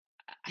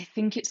I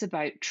think it's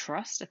about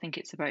trust. I think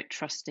it's about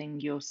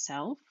trusting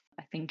yourself.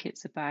 I think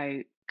it's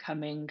about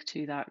coming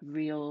to that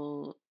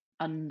real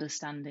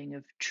understanding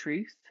of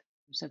truth.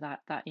 So that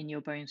in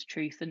your bones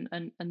truth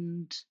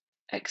and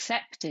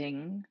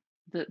accepting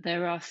that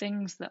there are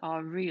things that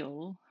are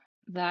real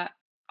that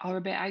are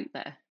a bit out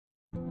there.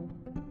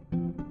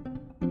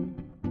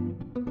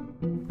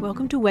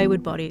 Welcome to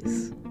Wayward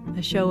Bodies,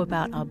 a show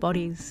about our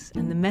bodies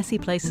and the messy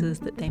places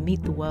that they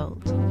meet the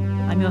world.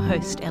 I'm your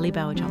host, Ellie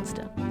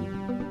Bauer-Johnston.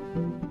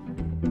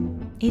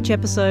 Each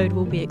episode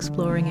will be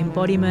exploring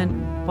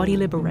embodiment, body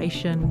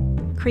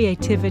liberation,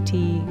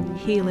 creativity,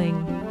 healing,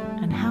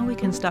 and how we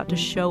can start to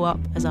show up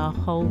as our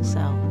whole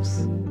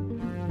selves.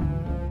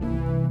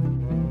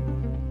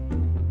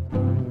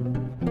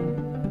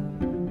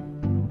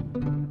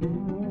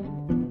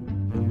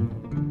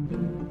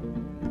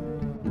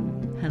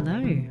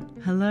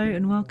 Hello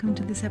and welcome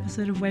to this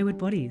episode of Wayward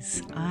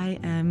Bodies. I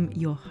am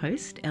your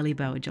host, Ellie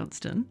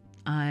Bauer-Johnston.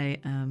 I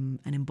am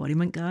an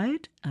embodiment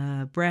guide,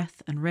 a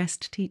breath and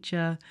rest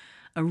teacher,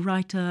 a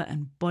writer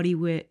and body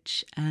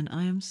witch, and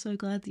I am so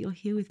glad that you're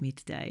here with me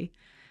today.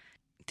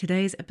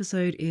 Today's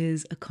episode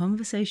is a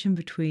conversation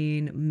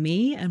between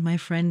me and my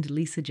friend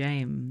Lisa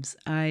James.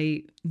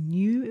 I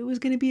knew it was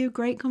going to be a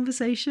great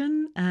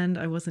conversation and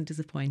I wasn't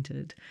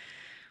disappointed.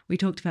 We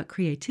talked about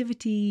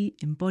creativity,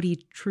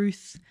 embodied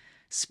truth,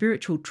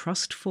 spiritual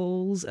trust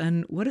falls,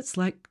 and what it's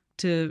like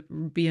to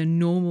be a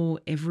normal,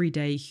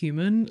 everyday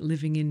human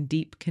living in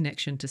deep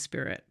connection to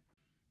spirit.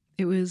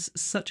 It was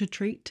such a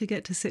treat to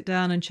get to sit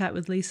down and chat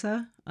with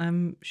Lisa.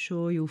 I'm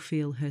sure you'll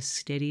feel her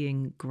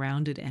steadying,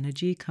 grounded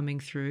energy coming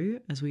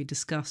through as we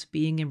discuss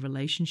being in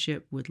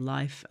relationship with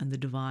life and the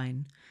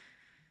divine.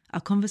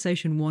 Our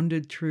conversation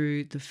wandered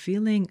through the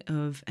feeling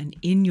of an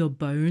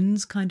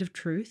in-your-bones kind of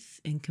truth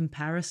in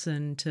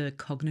comparison to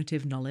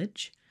cognitive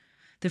knowledge,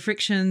 the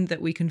friction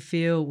that we can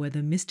feel where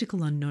the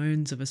mystical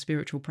unknowns of a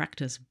spiritual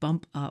practice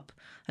bump up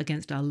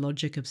against our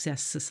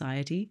logic-obsessed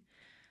society,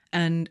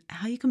 and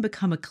how you can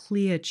become a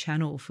clear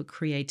channel for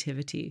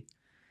creativity.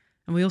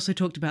 And we also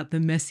talked about the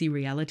messy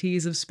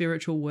realities of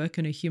spiritual work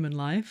in a human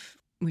life,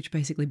 which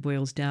basically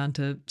boils down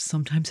to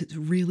sometimes it's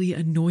really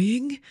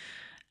annoying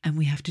and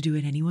we have to do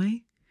it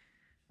anyway.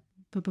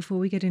 But before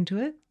we get into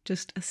it,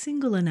 just a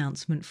single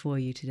announcement for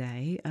you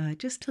today,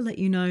 just to let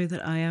you know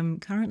that I am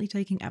currently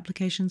taking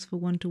applications for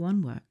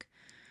one-to-one work.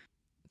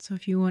 So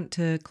if you want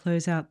to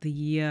close out the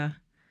year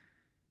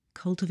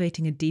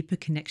cultivating a deeper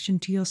connection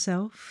to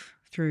yourself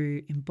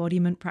through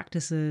embodiment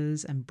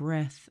practices and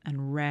breath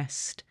and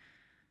rest,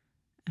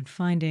 and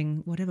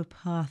finding whatever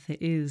path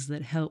it is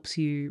that helps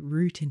you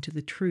root into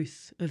the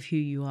truth of who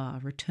you are,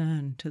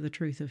 return to the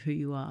truth of who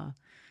you are,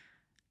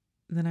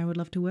 then I would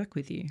love to work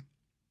with you.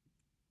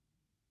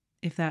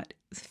 If that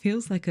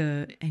feels like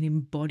an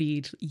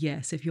embodied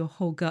yes, if your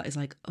whole gut is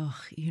like, oh,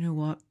 you know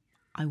what,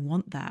 I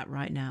want that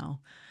right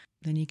now,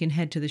 then you can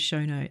head to the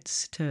show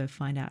notes to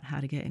find out how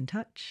to get in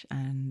touch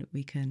and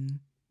we can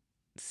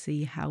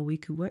see how we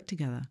could work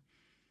together.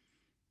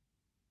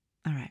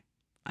 All right,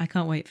 I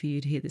can't wait for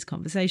you to hear this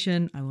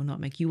conversation. I will not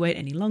make you wait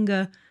any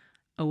longer.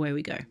 Away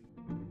we go.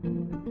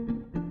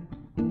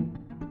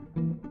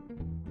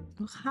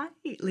 Well, hi,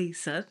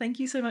 Lisa. Thank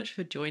you so much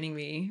for joining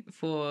me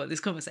for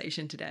this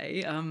conversation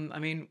today.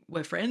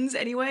 We're friends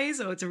anyway,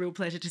 so it's a real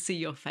pleasure to see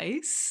your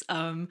face.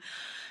 And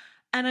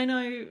I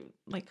know,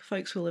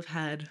 folks will have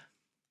had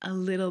a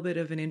little bit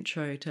of an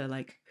intro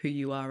to, who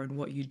you are and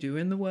what you do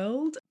in the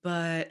world.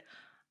 But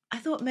I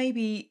thought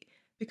maybe,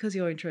 because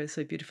your intro is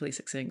so beautifully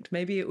succinct,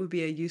 maybe it would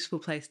be a useful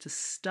place to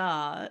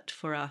start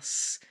for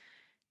us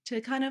to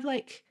kind of,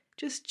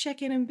 just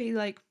check in and be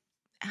like,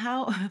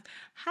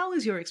 how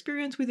is your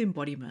experience with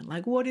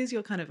embodiment? What is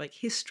your kind of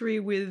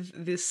history with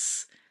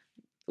this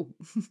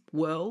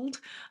world?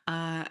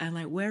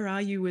 And where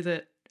are you with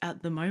it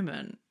at the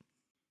moment?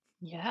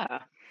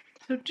 Yeah.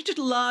 So just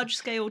a large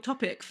scale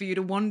topic for you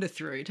to wander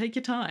through. Take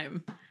your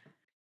time.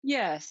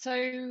 Yeah.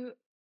 So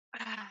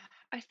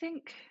I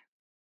think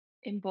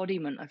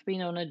embodiment, I've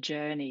been on a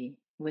journey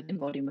with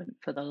embodiment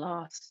for the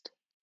last,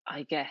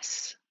 I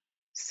guess,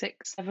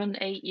 6, 7,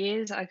 8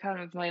 years. I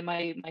kind of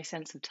my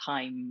sense of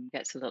time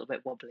gets a little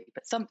bit wobbly,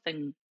 but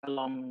something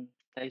along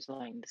those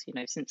lines,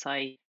 since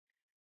I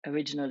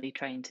originally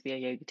trained to be a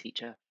yoga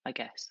teacher, I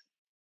guess.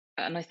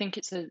 And I think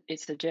it's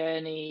a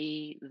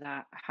journey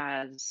that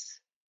has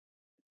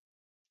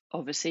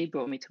obviously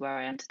brought me to where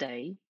I am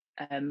today.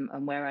 And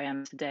where I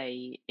am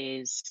today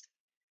is,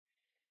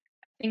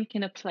 I think,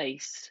 in a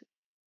place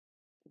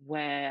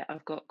where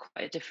I've got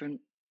quite a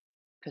different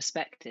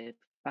perspective,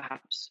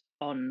 perhaps,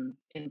 on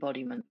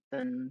embodiment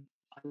than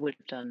I would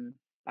have done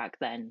back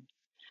then.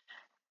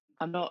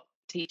 I'm not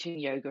teaching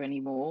yoga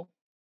anymore.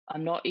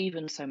 I'm not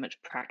even so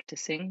much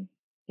practicing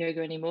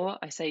yoga anymore.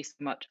 I say so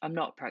much, I'm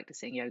not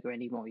practicing yoga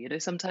anymore.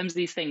 Sometimes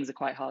these things are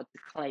quite hard to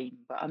claim,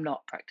 but I'm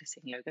not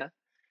practicing yoga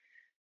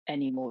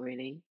anymore,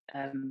 really.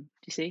 Do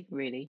you see?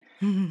 Really?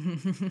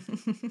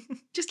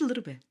 Just a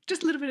little bit.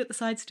 Just a little bit at the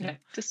side still. Yeah,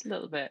 just a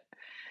little bit.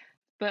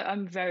 But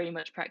I'm very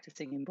much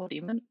practicing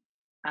embodiment.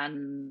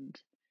 And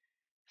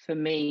for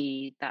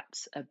me,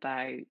 that's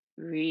about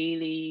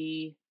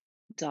really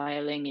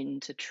dialing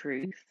into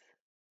truth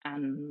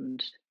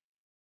and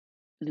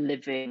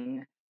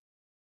living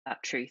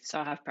that truth. So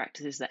I have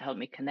practices that help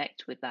me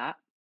connect with that.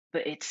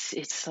 But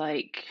it's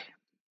like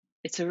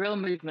it's a real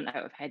movement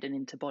out of head and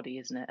into body,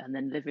 isn't it? And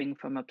then living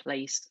from a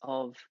place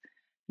of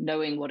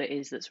knowing what it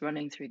is that's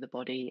running through the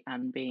body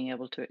and being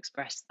able to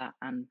express that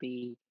and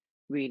be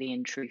really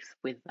in truth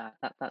with that.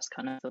 That's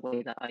kind of the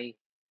way that I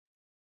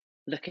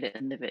look at it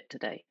and live it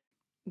today.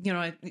 You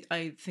know,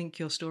 I think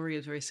your story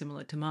is very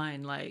similar to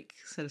mine. Like,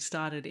 sort of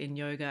started in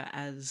yoga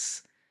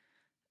as,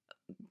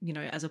 you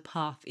know, as a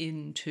path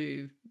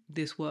into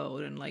this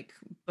world, and like,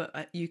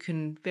 but you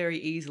can very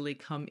easily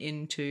come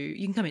into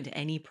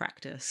any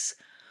practice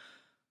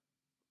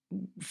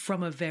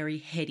from a very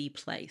heady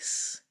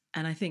place.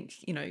 And I think,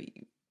 you know,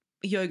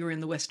 yoga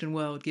in the Western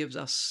world gives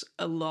us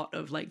a lot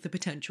of like the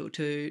potential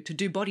to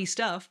do body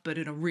stuff, but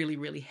in a really,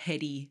 really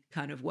heady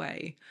kind of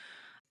way.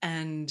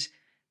 And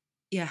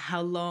yeah,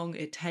 how long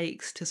it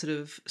takes to sort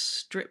of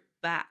strip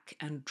back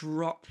and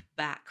drop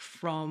back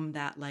from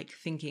that like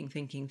thinking,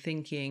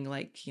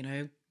 like, you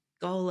know,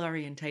 goal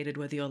orientated,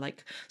 whether you're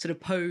like sort of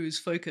pose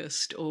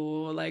focused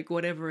or like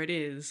whatever it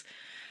is,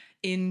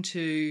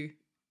 into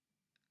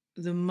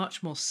the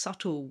much more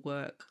subtle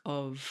work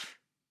of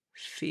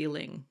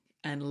feeling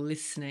and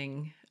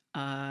listening,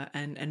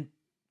 and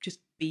just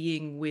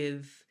being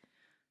with,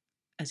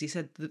 as you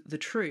said, the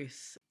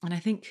truth. And I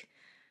think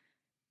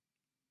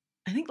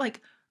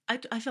like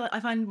I feel like I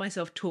find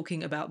myself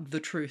talking about the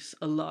truth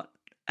a lot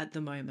at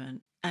the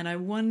moment. And I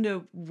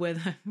wonder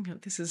whether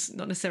this is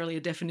not necessarily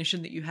a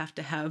definition that you have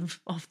to have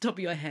off the top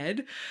of your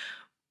head,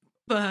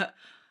 but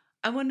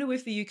I wonder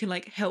if you can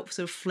like help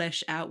sort of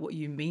flesh out what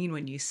you mean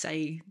when you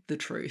say the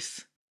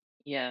truth.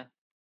 Yeah.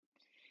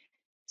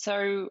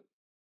 So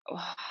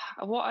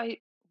what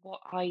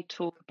I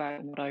talk about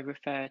and what I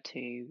refer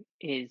to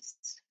is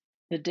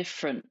the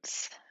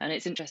difference. And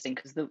it's interesting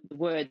because the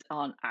words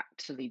aren't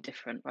actually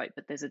different, right?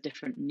 But there's a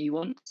different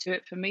nuance to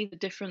it for me. The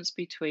difference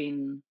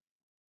between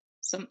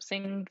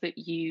something that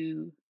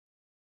you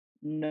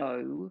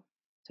know,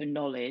 so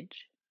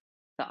knowledge,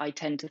 that I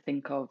tend to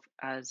think of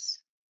as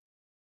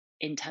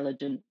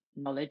intelligent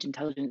knowledge.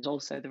 Intelligent is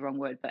also the wrong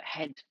word, but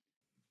head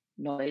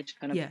knowledge,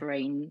 kind of Yeah.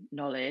 brain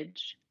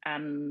knowledge,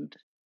 and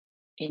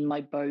in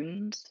my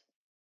bones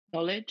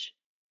knowledge,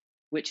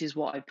 which is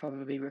what I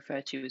probably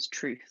refer to as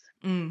truth.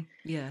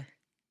 Yeah.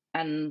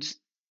 And,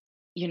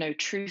 you know,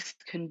 truth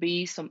can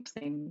be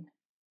something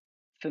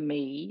for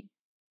me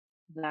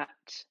that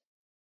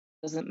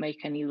doesn't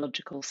make any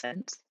logical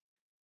sense,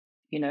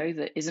 you know,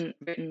 that isn't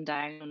written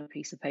down on a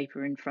piece of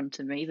paper in front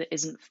of me, that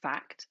isn't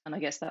fact. And I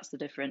guess that's the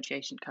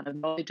differentiation, kind of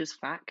knowledge as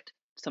fact,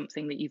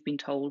 something that you've been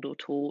told or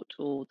taught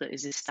or that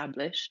is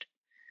established,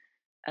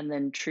 and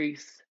then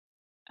truth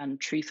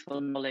and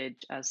truthful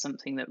knowledge as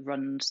something that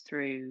runs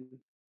through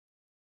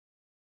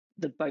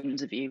the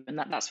bones of you. And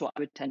that's what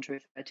I would tend to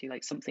refer to,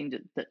 like something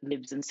that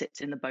lives and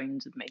sits in the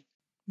bones of me.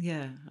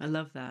 Yeah, I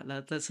love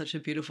that. That's such a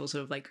beautiful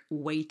sort of like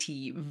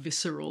weighty,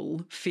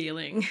 visceral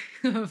feeling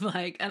of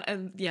like,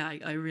 and yeah,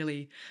 I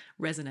really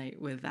resonate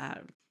with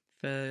that.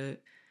 For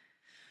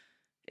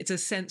It's a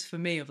sense for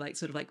me of like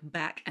sort of like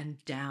back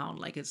and down,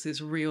 like it's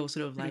this real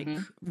sort of like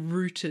Hmm.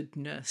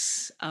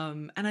 rootedness.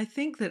 And I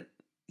think that,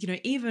 you know,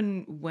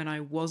 even when I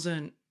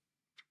wasn't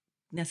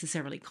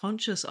necessarily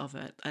conscious of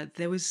it,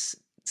 there was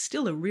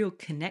still a real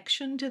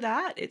connection to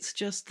that. It's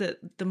just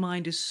that the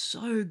mind is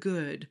so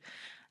good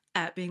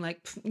at being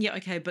like, yeah,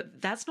 okay,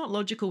 but that's not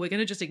logical. We're going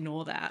to just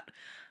ignore that.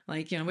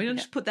 Like, you know, we're going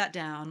to Yeah. just put that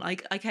down.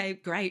 Like, okay,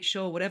 great,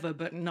 sure, whatever,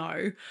 but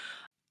no.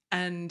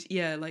 And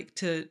yeah, like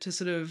to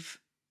sort of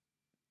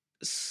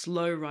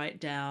slow right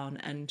down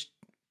and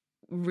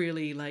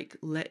really like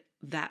let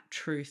that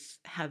truth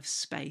have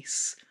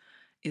space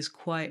is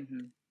quite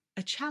Hmm.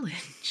 a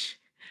challenge.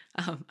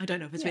 I don't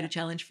know if it's been a Yeah.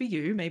 challenge for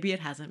you. Maybe it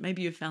hasn't.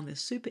 Maybe you've found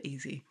this super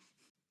easy.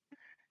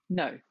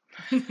 No.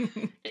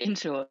 In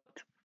short,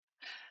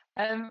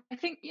 I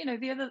think, you know,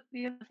 the other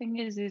thing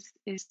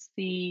is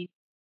the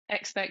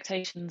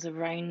expectations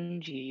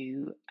around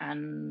you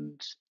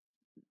and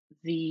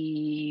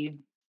the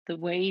the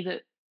way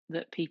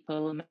that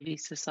people, maybe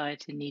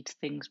society, needs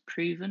things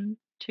proven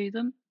to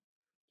them,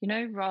 you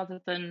know,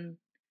 rather than,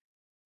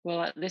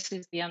 well, this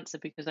is the answer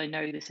because I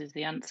know this is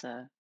the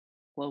answer.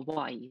 Well,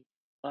 why?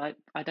 I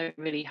don't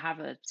really have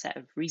a set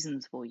of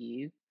reasons for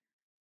you.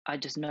 I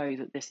just know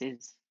that this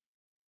is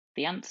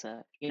the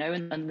answer, you know.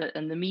 And the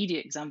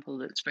immediate example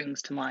that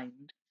springs to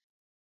mind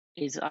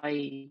is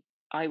I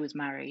was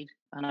married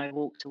and I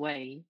walked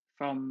away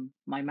from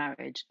my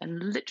marriage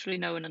and literally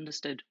no one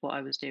understood what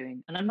I was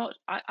doing. And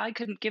I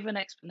couldn't give an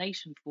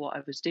explanation for what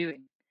I was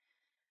doing,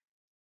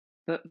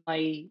 but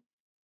I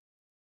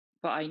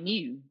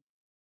knew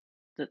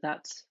that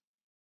that's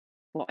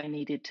what I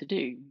needed to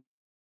do,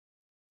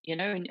 you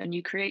know. And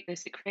it created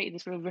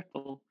this real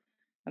ripple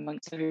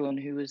amongst everyone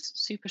who was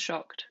super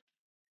shocked,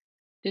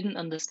 didn't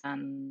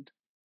understand,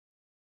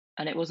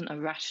 and it wasn't a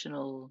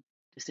rational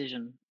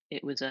decision.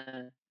 It was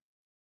a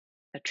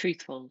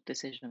truthful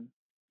decision.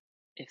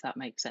 if that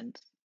makes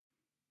sense.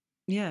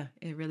 Yeah,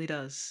 it really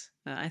does.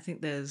 I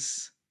think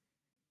there's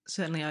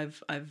certainly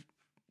I've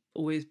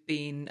always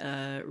been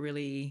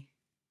really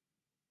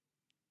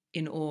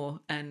in awe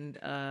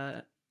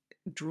and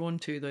drawn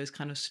to those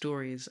kind of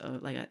stories.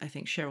 Like I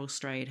think Cheryl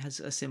Strayed has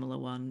a similar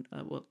one,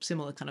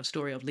 similar kind of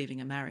story of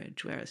leaving a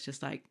marriage, where it's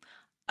just like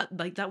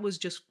that was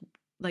just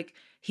like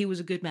he was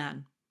a good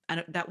man,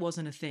 and that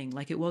wasn't a thing.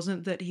 Like it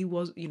wasn't that he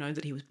was,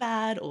 that he was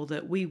bad or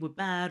that we were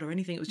bad or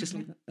anything. It was just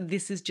like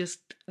this is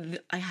just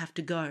I have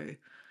to go,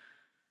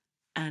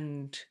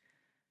 and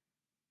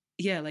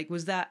yeah, like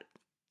was that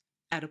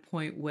at a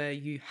point where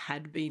you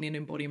had been in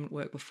embodiment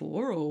work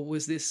before, or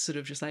was this sort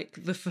of just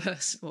like the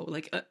first, or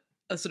like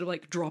a sort of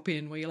like drop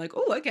in where you're like,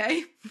 oh,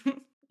 okay?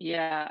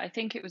 Yeah, I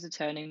think it was a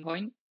turning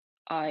point.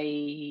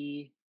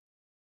 I,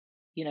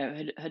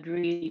 had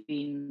really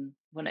been,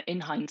 when in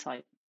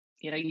hindsight,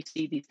 you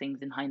see these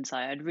things in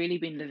hindsight. I'd really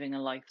been living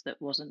a life that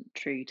wasn't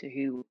true to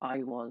who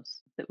I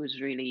was, that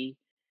was really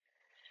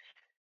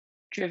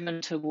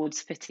driven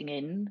towards fitting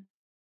in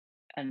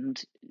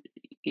and,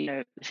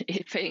 it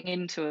fitting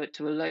into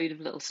to a load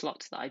of little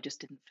slots that I just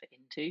didn't fit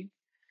into.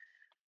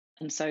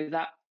 And so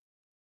that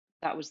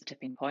was the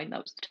tipping point,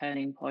 that was the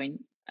turning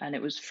point. And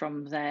it was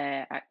from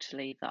there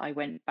actually that I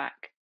went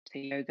back to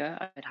yoga.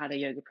 I had had a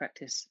yoga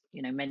practice,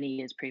 many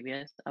years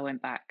previous. I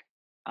went back,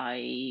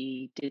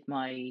 I did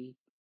my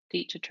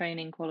teacher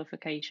training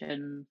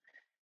qualification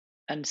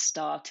and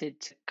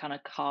started to kind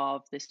of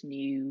carve this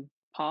new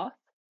path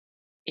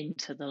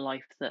into the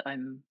life that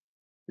I'm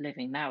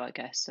living now, I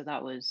guess. So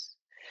that was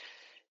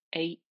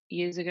 8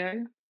 years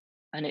ago.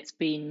 And it's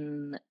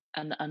been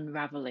an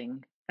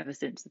unraveling ever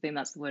since. I think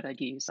that's the word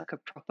I'd use, like a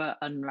proper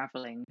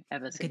unraveling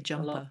ever Like a since. A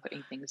lot of jumper.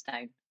 putting things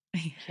down.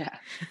 Yeah.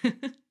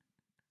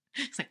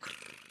 It's like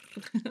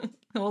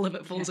all of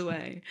it falls Yeah,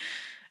 away.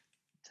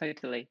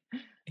 totally.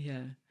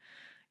 Yeah.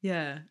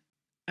 Yeah.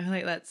 I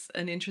think that's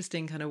an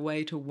interesting kind of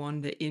way to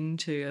wander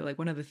into, like,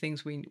 one of the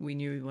things we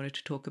knew we wanted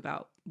to talk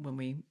about when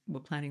we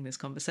were planning this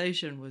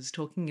conversation was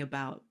talking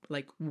about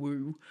like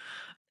woo.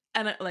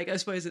 And I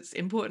suppose it's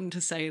important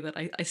to say that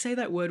I say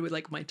that word with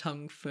like my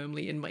tongue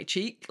firmly in my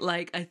cheek.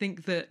 Like I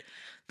think that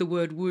the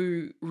word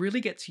woo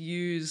really gets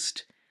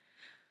used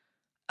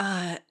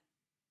uh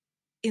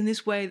in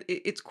this way.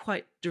 It's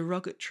quite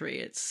derogatory.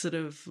 It's sort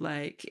of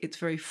like it's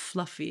very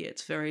fluffy.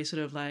 It's very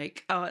sort of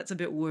like, oh, it's a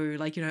bit woo,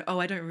 like, oh,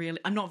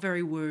 I'm not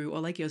very woo, or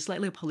like you're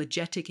slightly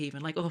apologetic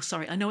even, like, oh,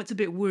 sorry, I know it's a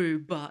bit woo,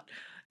 but,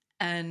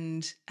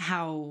 and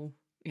how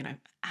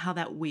how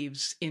that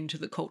weaves into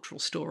the cultural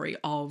story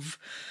of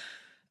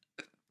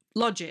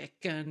logic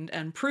and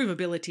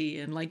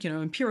provability and like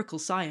empirical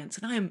science.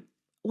 And I am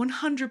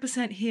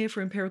 100% here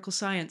for empirical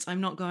science. I'm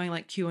not going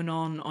like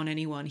QAnon on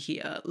anyone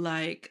here,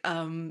 like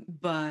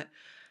but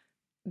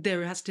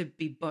there has to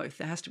be both.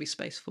 There has to be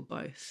space for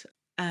both.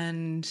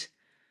 And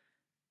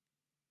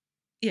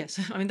yes,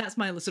 I mean, that's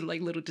my sort of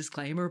like little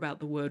disclaimer about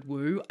the word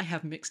woo. I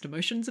have mixed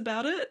emotions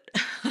about it.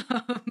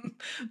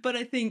 But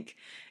I think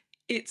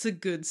it's a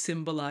good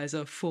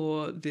symbolizer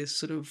for this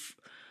sort of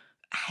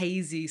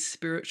hazy,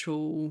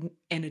 spiritual,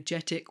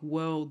 energetic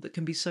world that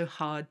can be so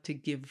hard to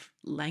give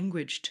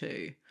language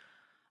to.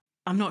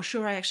 I'm not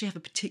sure I actually have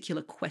a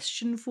particular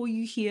question for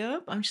you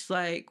here. I'm just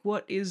like,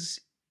 what is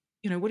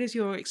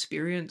your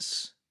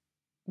experience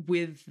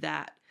with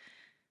that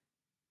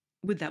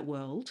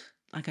world?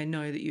 Like, I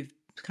know that you've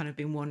kind of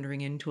been wandering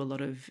into a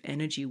lot of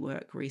energy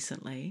work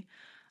recently.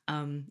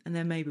 And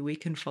then maybe we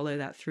can follow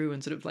that through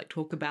and sort of like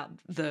talk about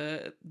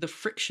the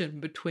friction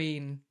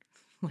between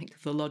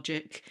like the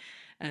logic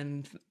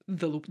and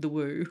the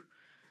woo.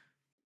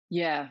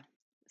 Yeah.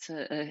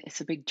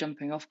 It's a big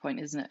jumping off point,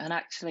 isn't it? And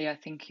actually I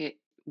think it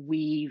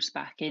weaves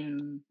back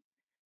in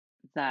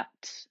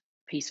that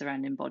piece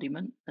around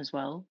embodiment as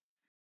well.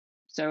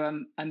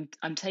 So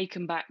I'm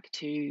taken back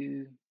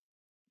to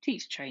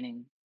teacher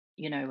training,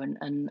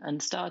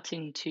 and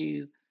starting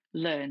to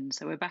learn.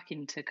 So we're back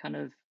into kind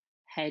of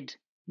head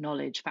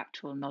knowledge,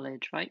 factual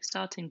knowledge, right?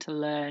 Starting to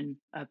learn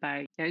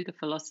about yoga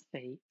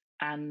philosophy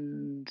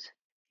and,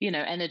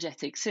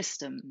 energetic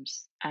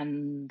systems.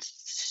 And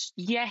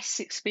yes,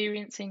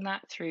 experiencing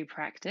that through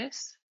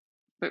practice,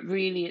 but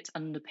really it's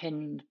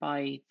underpinned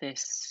by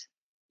this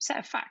set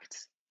of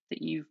facts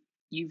that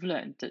you've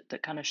learned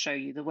that kind of show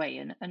you the way.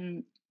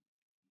 And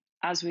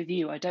as with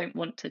you, I don't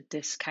want to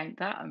discount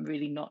that. I'm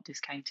really not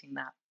discounting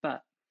that.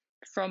 But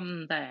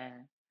from there,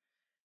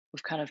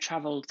 we've kind of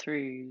traveled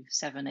through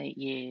 7, 8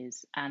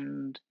 years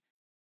and,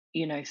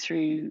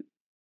 through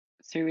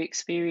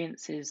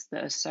experiences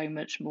that are so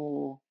much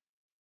more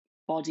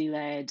body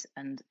led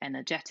and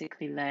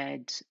energetically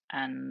led.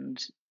 And,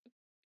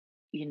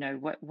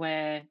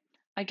 where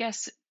I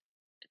guess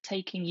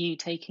taking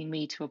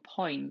me to a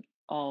point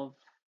of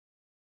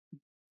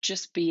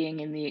just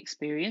being in the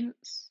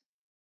experience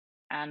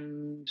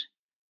and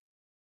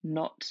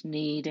not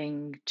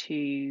needing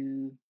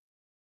to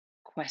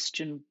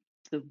question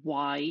the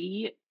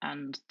why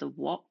and the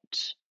what.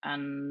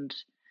 And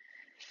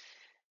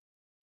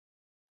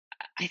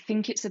I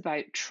think it's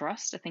about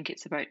trust. I think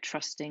it's about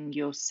trusting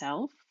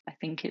yourself. I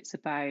think it's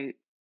about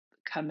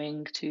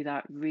coming to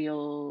that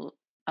real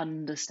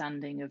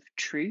understanding of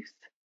truth,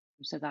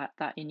 so that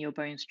in your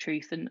bones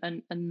truth,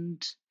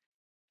 and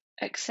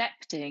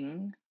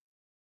accepting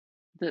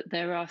that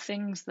there are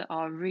things that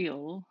are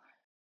real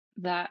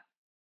that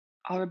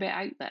are a bit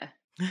out there.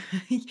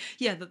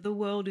 Yeah, that the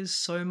world is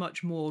so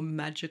much more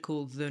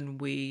magical than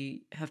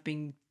we have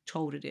been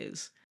told it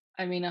is.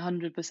 I mean,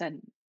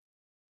 100%,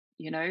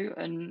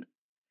 and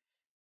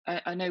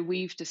I know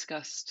we've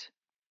discussed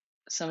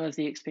some of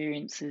the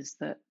experiences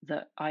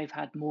that I've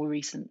had more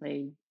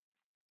recently,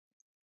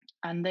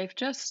 and they've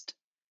just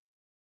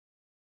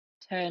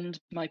turned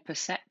my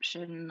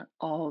perception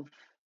of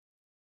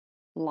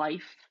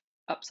life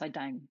upside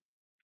down.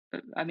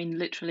 I mean,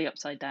 literally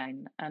upside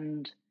down.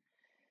 And,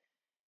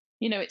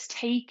 it's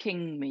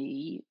taking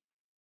me,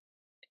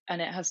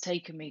 and it has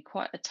taken me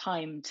quite a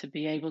time to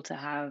be able to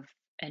have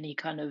any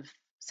kind of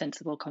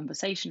sensible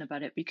conversation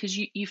about it, because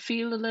you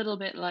feel a little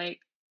bit like,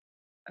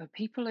 oh,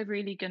 people are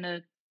really going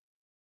to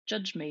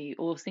judge me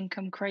or think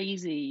I'm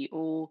crazy,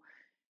 or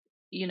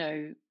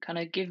kind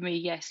of give me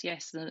yes,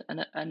 yes,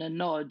 and a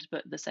nod,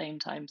 but at the same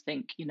time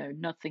think,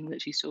 nothing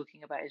that she's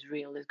talking about is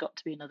real. There's got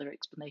to be another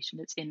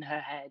explanation. It's in her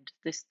head,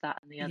 this, that,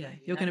 and the Yeah, other.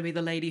 you're going to be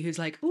the lady who's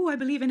like, "Oh, I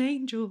believe in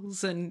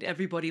angels," and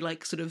everybody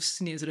like sort of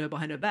sneers at her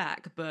behind her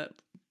back. But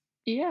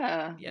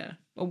Yeah, yeah,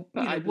 or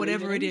but I believe in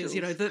whatever it is,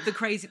 angels.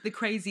 the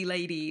crazy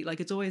lady. Like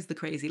it's always the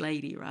crazy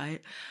lady,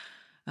 right?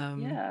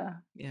 Yeah,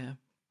 Yeah,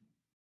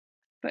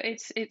 but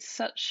it's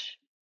such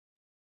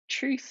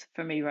truth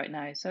for me right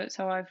now.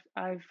 So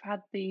I've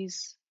had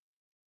these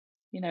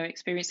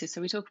experiences.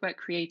 So we talk about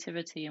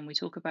creativity, and we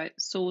talk about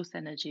source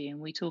energy, and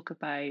we talk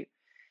about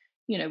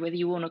whether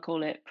you want to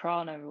call it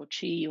prana or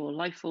chi or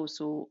life force,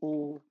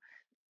 or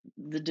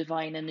the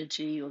divine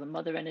energy or the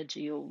mother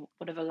energy, or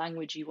whatever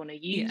language you want to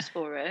yeah, use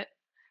for it.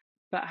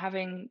 But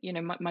having,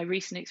 my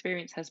recent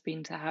experience has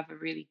been to have a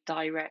really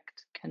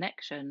direct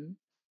connection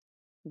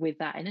with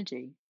that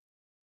energy,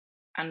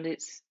 and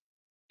it's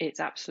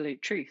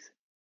absolute truth,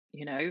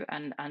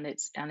 and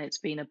it's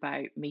been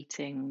about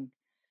meeting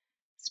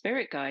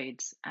spirit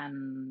guides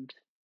and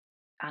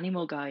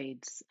animal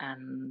guides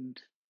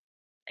and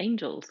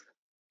angels,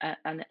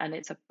 and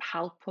it's a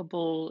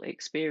palpable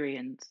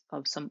experience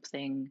of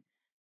something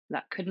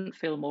that couldn't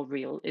feel more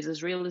real. Is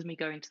as real as me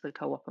going to the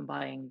co-op and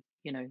buying,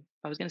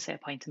 I was going to say a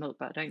pint of milk,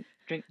 but I don't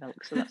drink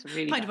milk, so that's a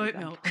really pint of bad oat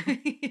milk.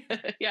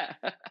 example. Yeah.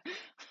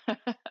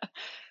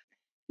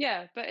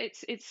 Yeah, but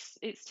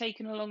it's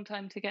taken a long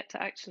time to get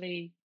to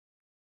actually,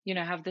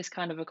 have this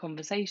kind of a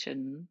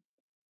conversation,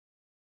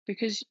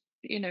 because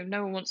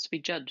no one wants to be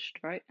judged,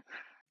 right?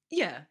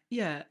 Yeah,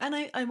 yeah, and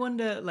I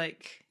wonder,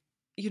 like,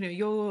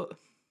 you're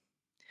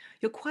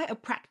quite a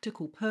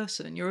practical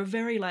person. You're a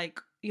very like,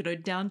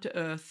 down to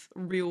earth,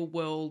 real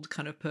world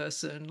kind of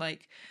person.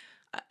 Like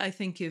I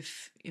think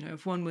if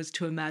one was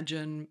to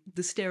imagine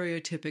the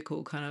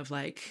stereotypical kind of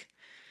like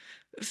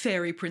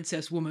fairy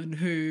princess woman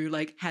who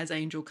like has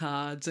angel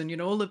cards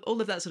and all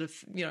of that sort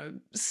of,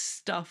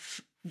 stuff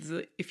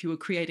that if you were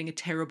creating a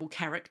terrible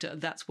character,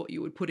 that's what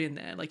you would put in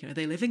there. Like,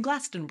 they live in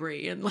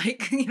Glastonbury and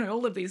like,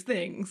 all of these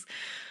things.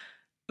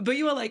 But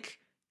you are like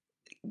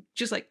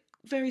just like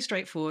very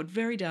straightforward,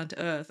 very down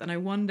to earth. And I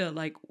wonder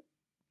like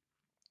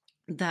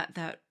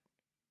that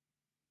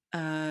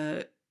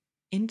uh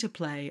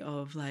interplay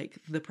of like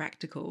the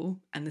practical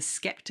and the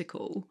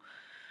skeptical,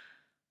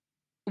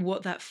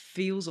 what that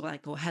feels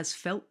like or has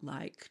felt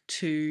like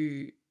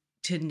to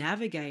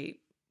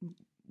navigate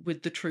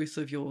with the truth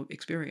of your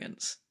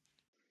experience.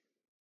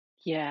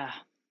 Yeah.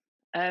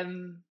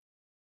 Gonna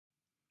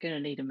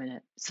need a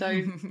minute. So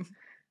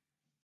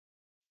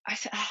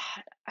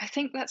I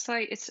think that's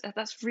like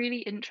that's really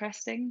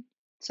interesting.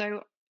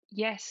 So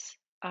yes,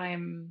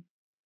 I'm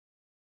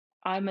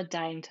a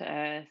down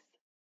to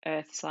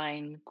earth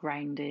sign,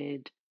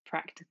 grounded,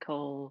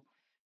 practical,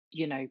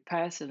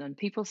 person, and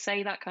people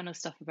say that kind of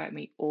stuff about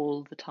me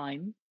all the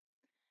time.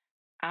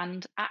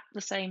 And at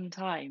the same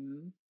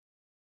time,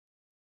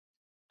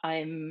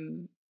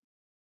 I'm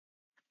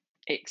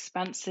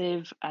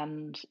expansive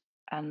and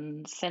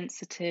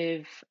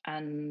sensitive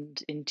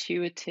and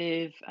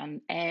intuitive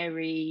and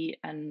airy,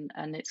 and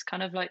it's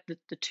kind of like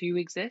the two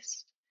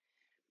exist.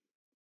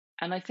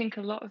 And I think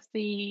a lot of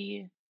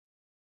the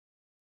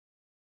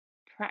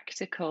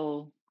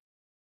practical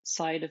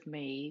side of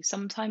me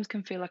sometimes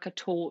can feel like a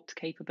taught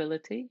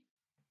capability,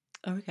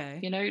 Okay.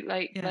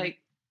 like Yeah.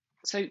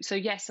 so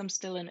yes, I'm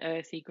still an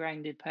earthy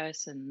grounded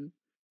person,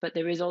 but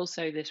there is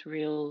also this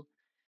real,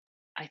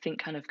 I think,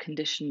 kind of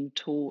conditioned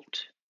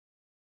taught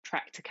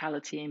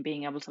practicality and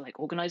being able to like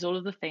organize all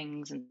of the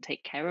things and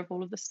take care of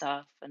all of the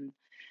stuff, and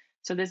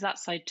so there's that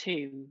side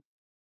too.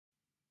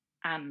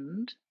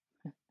 and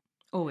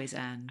Always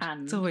and. It's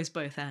and always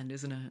both and,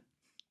 isn't it?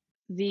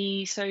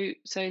 so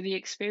the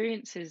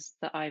experiences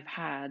that I've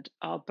had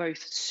are both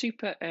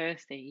super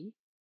earthy.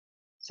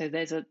 So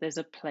there's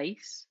a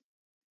place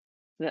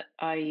that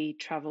I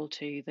travel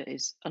to that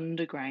is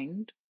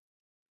underground,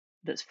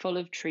 that's full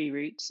of tree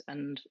roots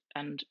and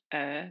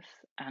earth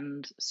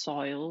and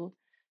soil,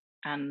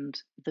 and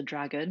the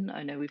dragon.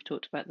 I know we've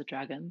talked about the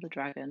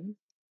dragon.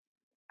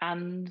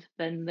 And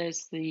then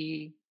there's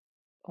the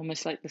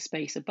almost like the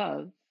space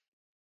above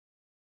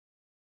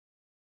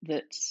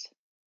that's,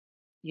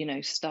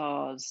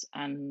 stars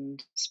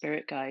and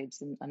spirit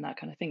guides and that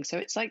kind of thing. So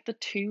it's like the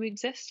two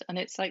exist, and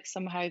it's like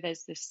somehow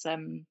there's this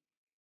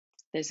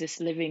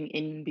living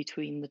in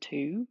between the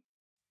two.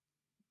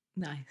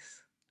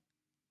 Nice.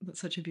 That's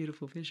such a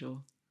beautiful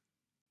visual.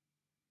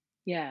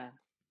 Yeah.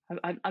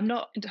 I'm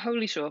not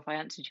wholly sure if I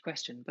answered your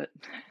question, but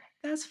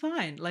That's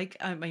fine. Like,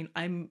 I mean,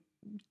 I'm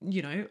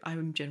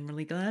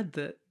generally glad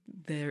that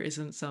there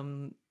isn't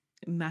some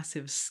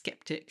massive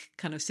skeptic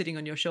kind of sitting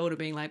on your shoulder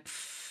being like,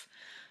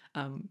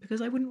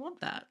 because I wouldn't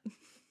want that.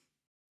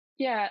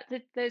 yeah,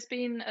 there's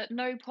been at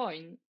no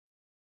point,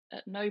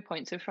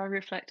 so if I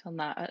reflect on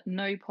that, at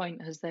no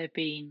point has there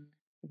been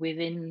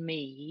within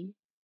me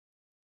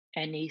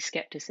any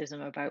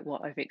skepticism about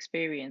what I've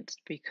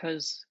experienced,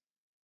 because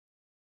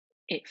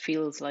it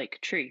feels like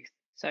truth.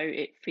 So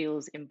it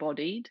feels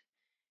embodied.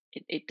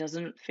 It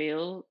doesn't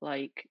feel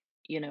like,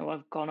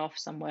 I've gone off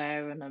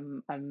somewhere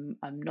and I'm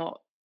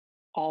not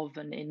of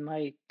and in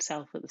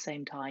myself at the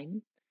same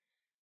time.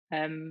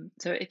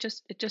 So it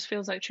just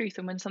feels like truth.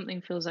 And when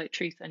something feels like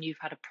truth and you've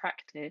had a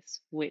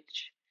practice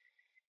which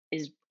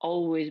is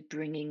always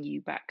bringing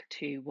you back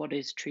to what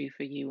is true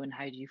for you and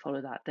how do you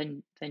follow that,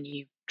 then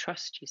you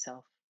trust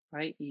yourself,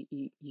 right?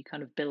 You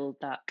kind of build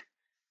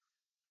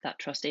that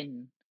trust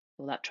in,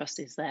 or that trust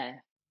is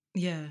there.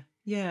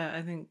 Yeah,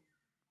 I think,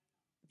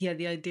 yeah,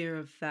 the idea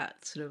of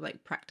that sort of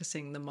like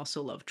practicing the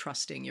muscle of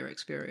trusting your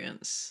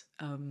experience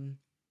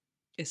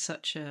is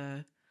such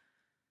a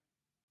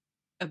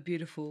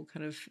beautiful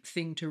kind of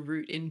thing to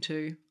root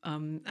into.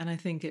 And I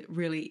think it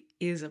really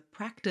is a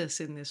practice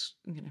in this,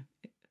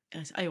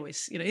 as I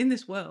always, in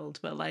this world,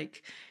 but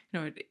like,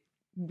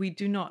 we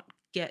do not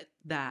get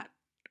that.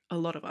 A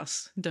lot of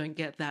us don't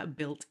get that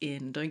built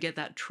in, don't get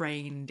that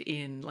trained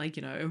in. Like,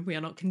 we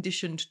are not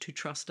conditioned to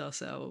trust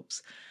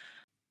ourselves.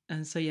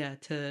 And so, yeah,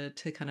 to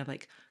kind of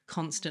like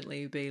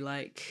constantly be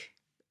like,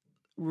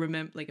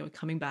 remember, like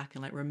coming back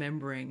and like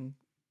remembering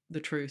the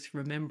truth,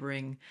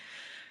 remembering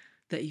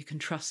that you can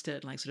trust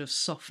it, like sort of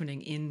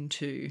softening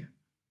into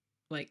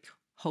like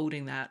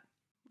holding that.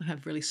 I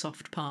have really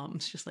soft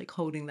palms, just like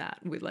holding that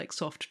with like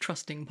soft,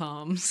 trusting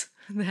palms.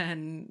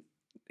 Then,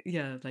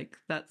 yeah, like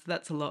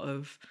that's a lot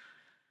of.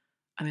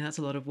 I mean, that's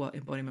a lot of what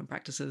embodiment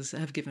practices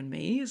have given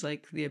me, is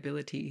like the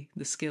ability,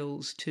 the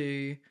skills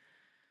to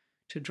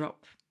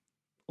drop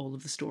all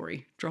of the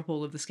story, drop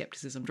all of the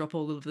skepticism, drop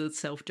all of the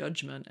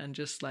self-judgment, and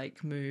just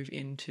like move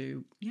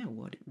into, yeah,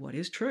 what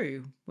is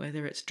true,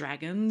 whether it's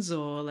dragons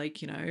or like,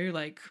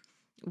 like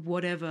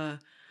whatever.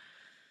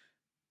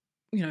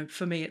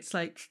 For me it's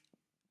like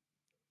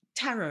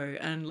tarot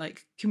and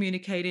like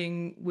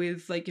communicating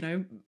with like,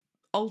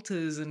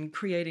 altars and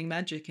creating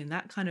magic in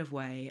that kind of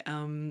way.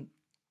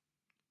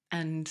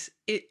 And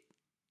it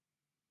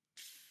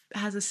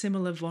has a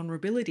similar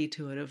vulnerability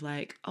to it of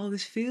like, oh,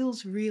 this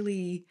feels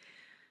really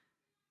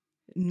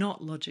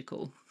not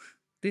logical.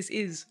 This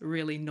is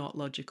really not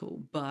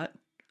logical, but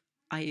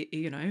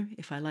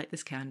if I light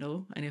this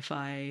candle and if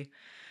I,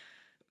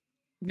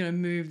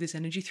 move this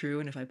energy through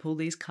and if I pull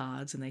these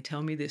cards and they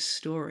tell me this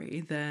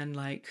story, then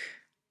like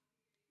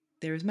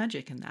there is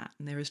magic in that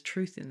and there is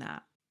truth in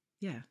that.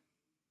 Yeah.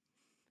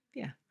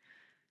 Yeah.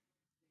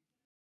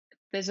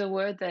 There's a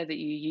word there that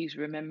you use,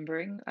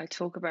 remembering. I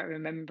talk about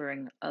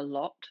remembering a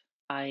lot.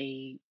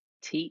 I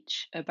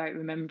teach about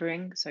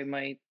remembering. So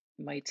my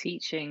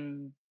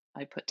teaching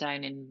I put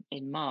down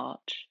in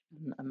March.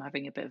 I'm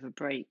having a bit of a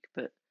break,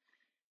 but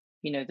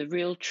the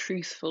real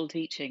truthful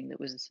teaching that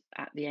was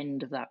at the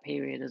end of that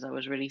period, as I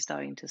was really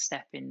starting to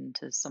step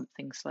into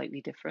something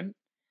slightly different,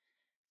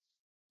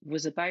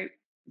 was about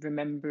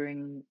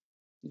remembering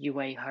your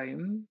way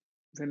home,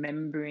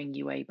 remembering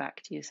your way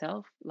back to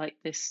yourself. Like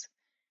this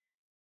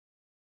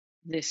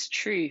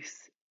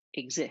truth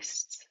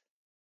exists,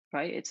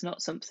 right? It's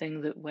not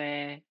something that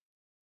we're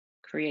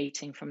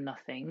creating from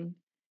nothing.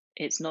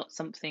 It's not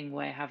something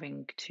we're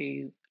having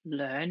to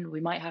learn.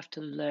 We might have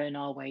to learn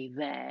our way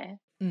there,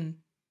 Mm.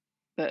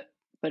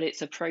 but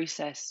it's a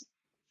process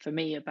for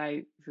me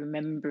about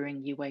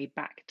remembering your way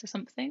back to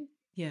something,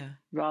 Yeah.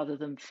 rather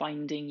than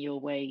finding your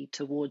way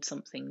towards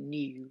something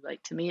new.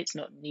 Like, to me, it's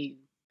not new.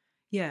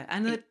 Yeah,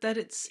 and It that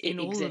it's in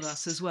it all of us as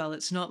exists. well.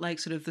 It's not like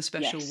sort of the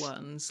special Yes.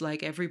 ones.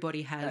 Like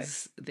everybody No.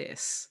 has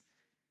this.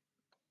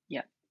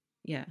 Yeah.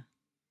 Yeah.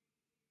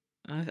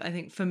 I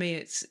think for me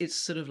it's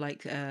sort of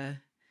like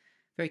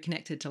very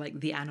connected to like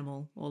the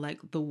animal or like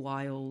the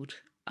wild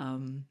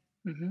Hmm.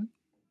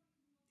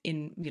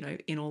 in,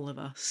 in all of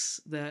us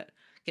that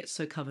gets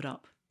so covered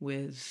up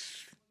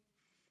with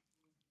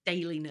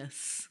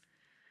dailiness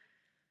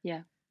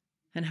Yeah.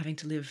 and having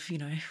to live,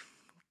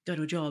 go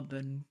to a job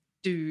and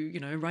do,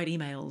 write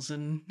emails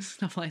and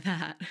stuff like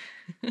that.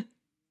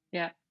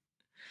 Yeah.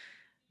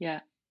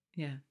 Yeah.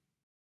 Yeah.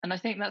 And I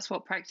think that's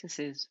what practice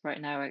is right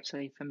now,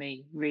 actually, for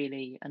me,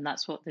 really. And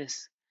that's what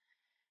this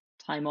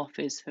time off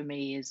is for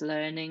me, is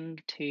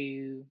learning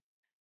to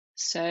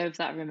serve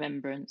that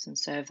remembrance and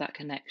serve that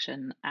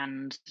connection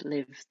and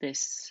live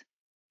this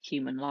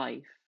human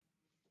life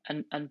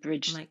and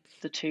bridge Like,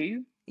 the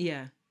two.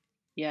 yeah,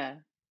 Yeah.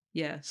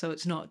 yeah. So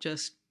it's not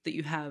just that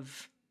you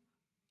have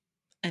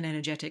an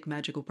energetic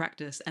magical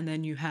practice and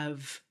then you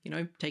have,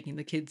 taking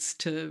the kids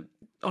to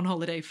on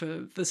holiday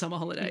for the summer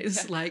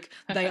holidays. Like,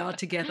 they are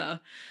together.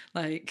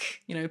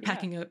 Like, Yeah.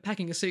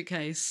 packing a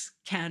suitcase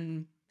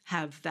can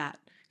have that,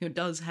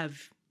 does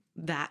have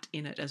that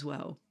in it as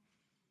well.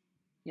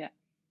 Yeah.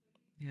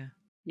 Yeah.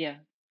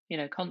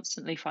 Yeah.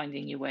 Constantly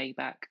finding your way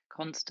back,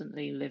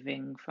 constantly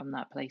living from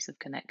that place of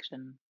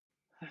connection,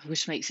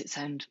 which makes it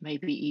sound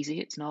maybe easy.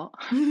 It's not.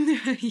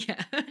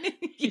 Yeah.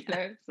 Yeah.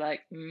 It's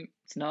like,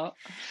 it's not.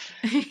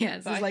 Yeah,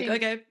 it's But just I like,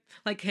 think, okay,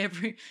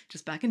 like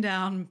just backing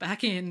down,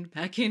 back in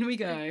we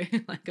go,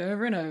 like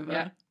over and yeah,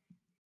 over.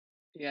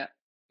 yeah.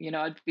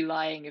 I'd be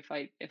lying if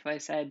I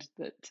said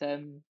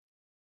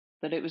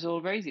that it was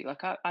all rosy.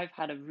 Like I've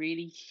had a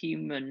really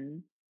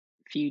human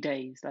few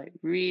days, like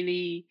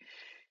really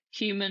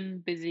human,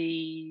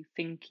 busy,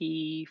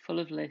 thinky, full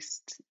of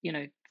lists,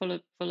 full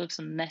of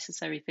some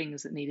necessary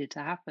things that needed to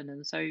happen.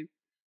 And so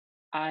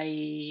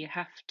I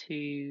have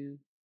to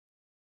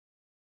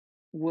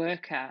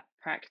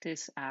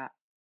practice at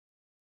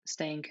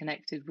staying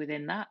connected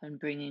within that and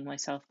bringing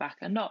myself back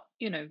and not,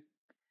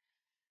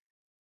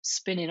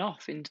 spinning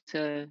off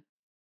into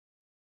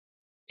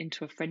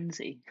a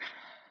frenzy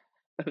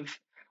of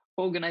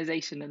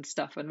organization and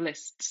stuff and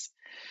lists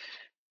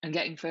and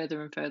getting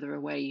further and further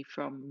away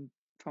from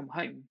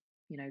home,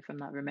 from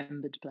that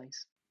remembered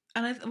place.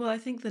 And I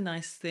think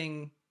the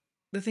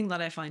thing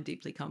that I find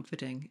deeply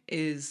comforting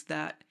is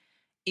that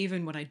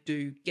even when I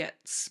do get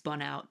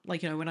spun out,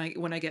 like, when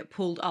I get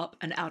pulled up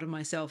and out of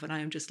myself and I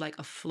am just like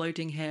a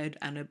floating head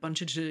and a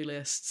bunch of to-do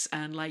lists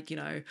and like,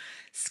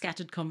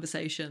 scattered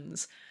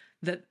conversations,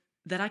 that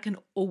I can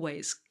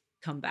always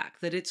come back.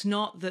 That it's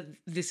not that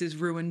this is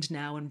ruined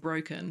now and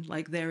broken.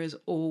 Like, there is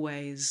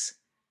always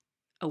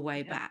a way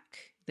Yeah. back.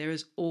 There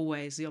is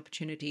always the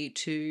opportunity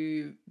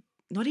to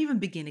not even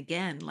begin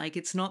again. Like,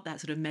 it's not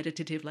that sort of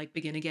meditative, like,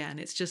 begin again.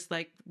 It's just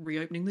like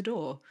reopening the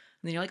door.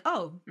 And then you're like,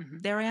 oh, Hmm.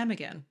 there I am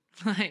again.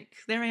 Like,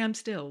 there I am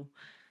still.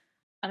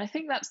 And I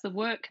think that's the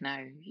work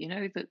now,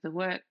 that the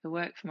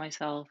work for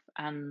myself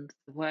and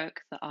the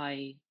work that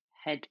I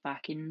head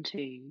back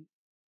into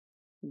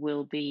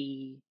will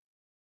be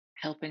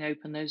helping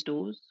open those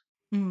doors,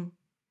 Mm.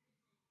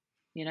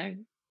 you know,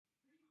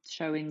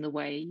 showing the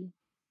way.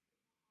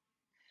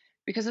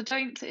 Because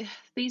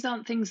these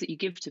aren't things that you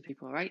give to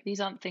people, right? These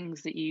aren't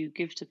things that you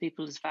give to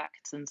people as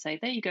facts and say,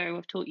 there you go,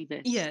 I've taught you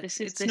this. Yeah, This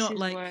is it's this not is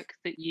like work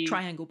that you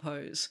triangle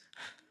pose.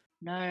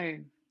 no,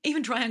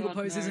 Even triangle God,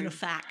 pose isn't a no.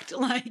 fact.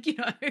 Like,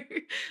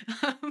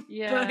 but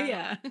Yeah.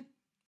 yeah.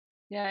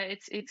 Yeah,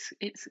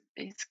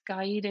 it's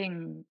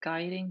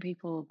guiding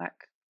people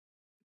back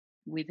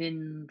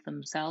within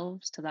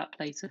themselves to that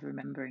place of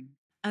remembering.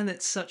 And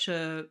it's such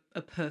a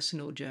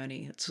personal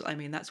journey.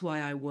 That's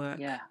why I work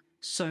Yeah.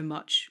 so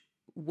much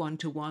one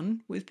to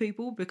one with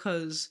people,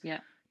 because Yeah.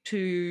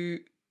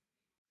 to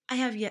I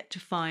have yet to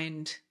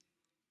find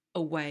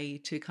a way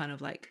to kind of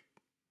like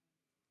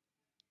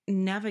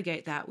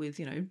navigate that with,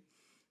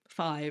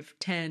 5,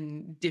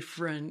 10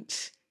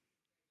 different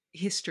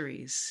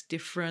histories,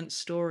 different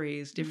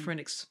stories, Mm. different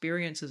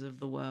experiences of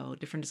the world,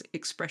 different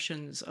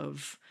expressions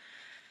of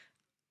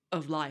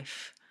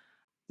life.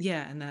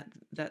 Yeah, and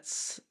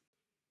that's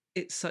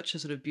it's such a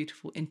sort of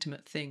beautiful,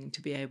 intimate thing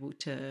to be able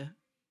to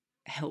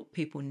help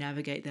people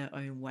navigate their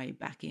own way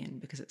back in,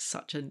 because it's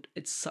such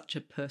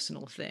a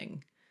personal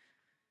thing.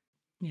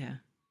 Yeah.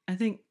 I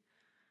think,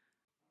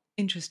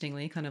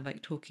 interestingly, kind of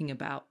like talking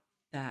about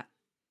that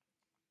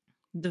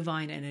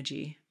divine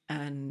energy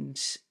and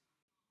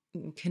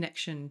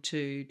connection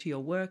to your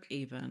work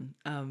even,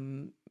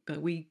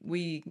 but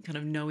we kind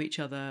of know each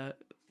other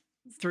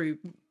through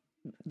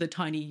the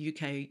tiny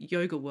UK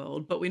yoga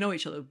world, but we know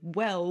each other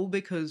well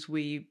because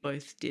we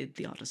both did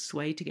the Artist's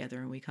Way together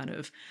and we kind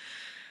of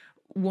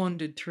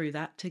wandered through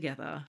that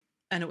together.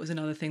 And it was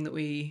another thing that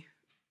we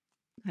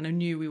kind of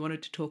knew we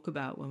wanted to talk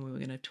about when we were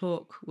going to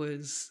talk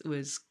was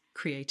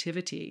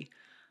creativity.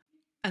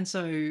 And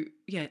so,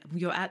 yeah,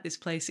 you're at this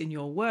place in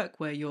your work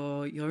where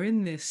you're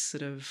in this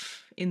sort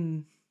of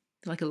in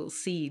like a little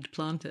seed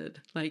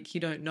planted. Like,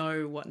 you don't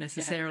know what Yeah.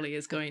 necessarily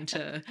is going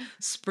to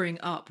spring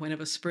up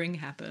whenever spring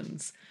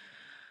happens.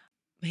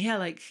 But yeah,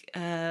 like,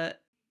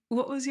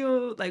 what was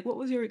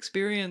your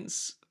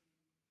experience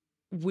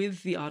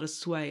with the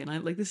Artist's Way? And I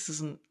like, this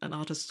isn't an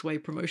Artist's Way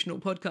promotional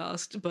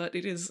podcast, but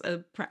it is a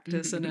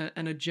practice and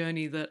a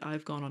journey that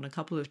I've gone on a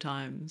couple of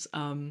times.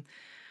 And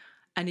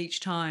each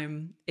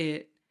time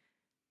it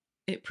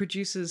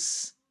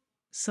produces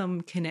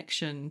some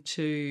connection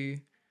to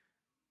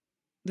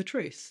the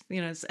truth,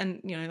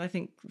 and I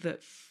think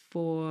that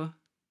for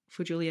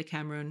Julia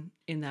Cameron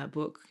in that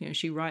book,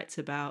 she writes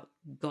about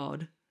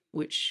God,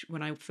 which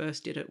when I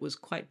first did it was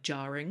quite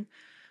jarring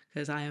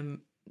because I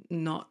am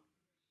not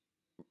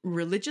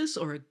religious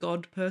or a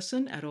God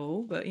person at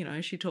all, but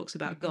she talks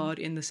about Hmm. God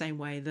in the same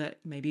way that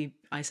maybe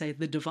I say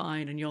the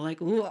divine and you're like,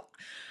 whoa.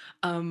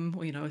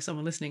 Or, if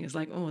someone listening is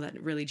like, oh,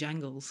 that really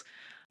jangles.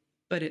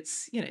 But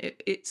it's,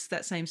 it's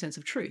that same sense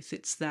of truth.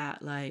 It's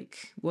that,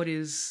 like, what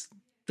is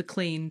the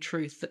clean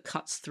truth that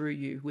cuts through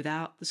you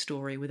without the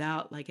story,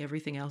 without like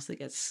everything else that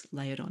gets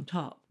layered on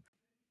top.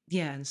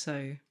 Yeah. And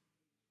so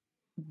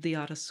the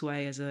artist's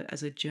way as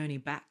a journey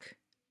back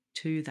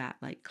to that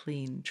like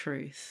clean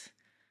truth.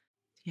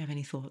 Do you have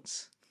any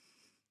thoughts?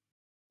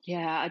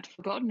 Yeah, I'd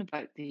forgotten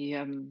about the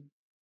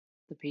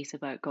piece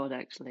about God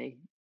actually.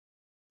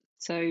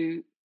 So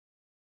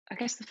I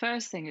guess the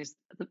first thing is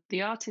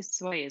the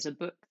Artist's Way is a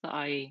book that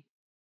I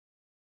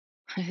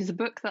is a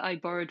book that I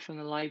borrowed from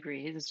the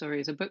library. Here's a story.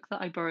 It's a book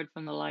that I borrowed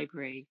from the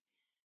library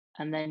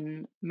and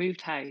then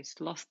moved house,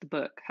 lost the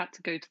book, had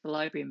to go to the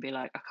library and be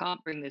like, I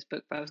can't bring this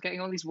book back. I was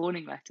getting all these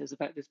warning letters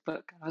about this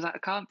book. I was like, I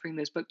can't bring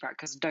this book back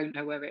because I don't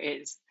know where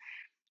it is.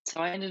 So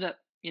I ended up,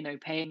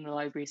 paying the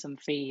library some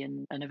fee,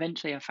 and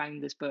eventually I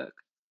found this book.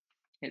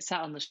 It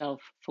sat on the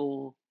shelf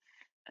for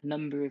a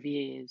number of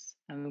years.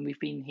 I mean, we've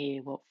been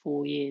here,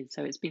 4 years?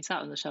 So it's been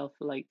sat on the shelf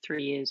for like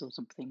 3 years or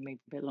something, maybe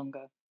a bit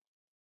longer.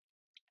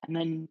 And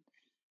then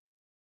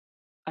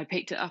I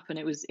picked it up, and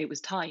it was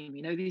time.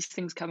 These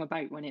things come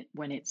about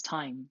when it's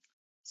time.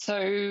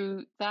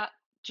 So that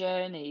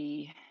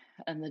journey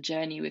and the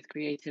journey with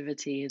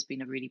creativity has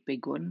been a really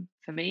big one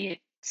for me. It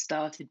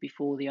started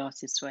before the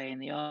Artist's Way,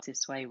 and the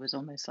Artist's Way was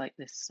almost like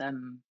this.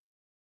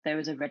 There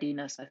was a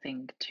readiness, I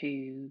think,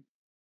 to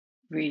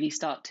really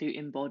start to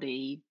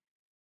embody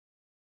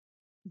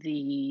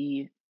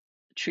the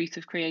truth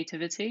of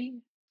creativity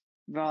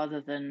rather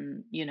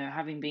than,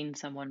 having been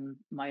someone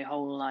my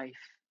whole life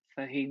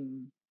for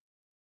whom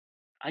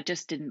I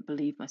just didn't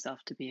believe myself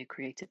to be a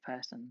creative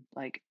person.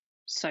 Like,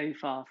 so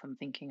far from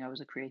thinking I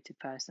was a creative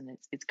person,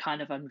 it's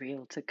kind of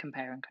unreal to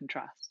compare and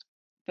contrast.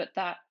 But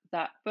that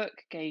book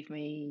gave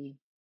me,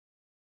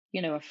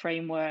 a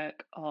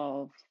framework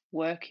of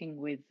working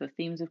with the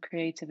themes of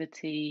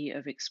creativity,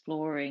 of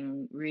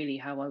exploring really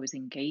how I was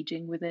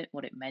engaging with it,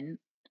 what it meant.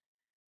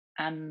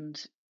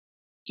 And,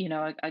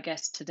 I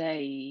guess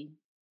today,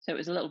 so it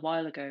was a little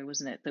while ago,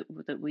 wasn't it,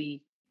 that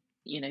we,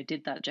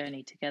 did that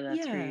journey together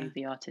Yeah. through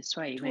the Artist's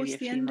Way, maybe Towards a the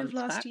few end of months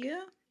last back.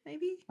 year,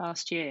 maybe?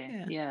 Last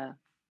year, Yeah.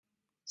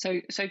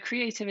 yeah. So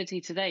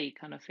creativity today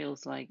kind of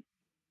feels like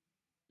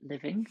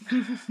living.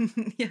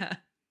 Yeah.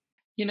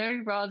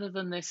 Rather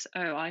than this,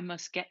 oh, I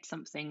must get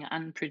something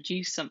and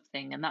produce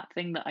something, and that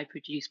thing that I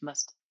produce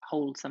must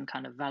hold some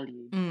kind of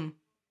value. Mm.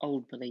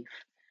 Old belief.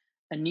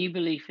 A new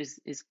belief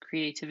is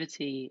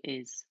creativity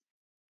is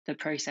the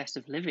process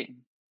of living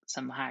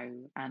somehow,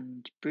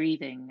 and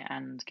breathing,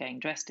 and getting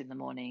dressed in the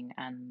morning,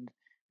 and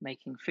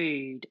making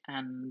food,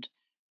 and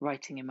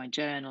writing in my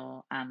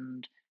journal,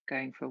 and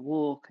going for a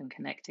walk, and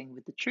connecting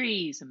with the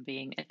trees, and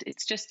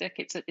it's just like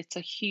it's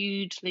a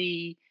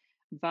hugely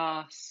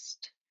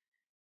vast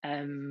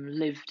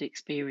lived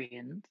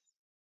experience.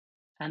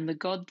 And the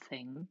God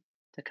thing,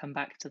 to come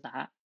back to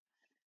that,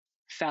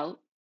 felt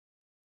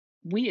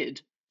weird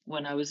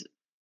when I was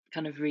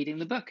kind of reading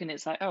the book. And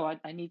it's like, oh,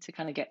 I need to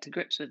kind of get to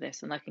grips with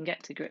this. And I can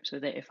get to grips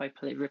with it if I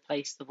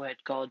replace the word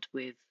God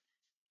with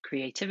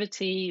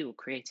creativity or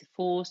creative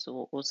force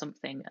or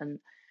something. And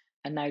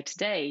now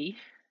today,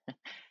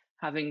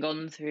 having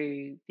gone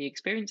through the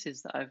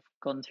experiences that I've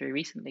gone through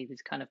recently,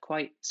 these kind of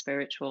quite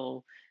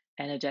spiritual,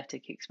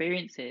 energetic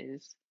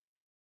experiences,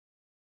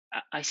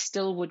 I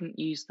still wouldn't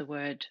use the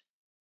word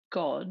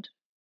God,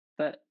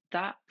 but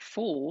that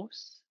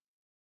force,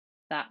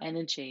 that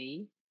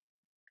energy,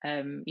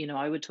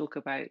 I would talk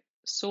about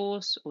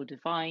source or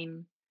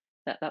divine.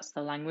 That's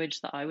the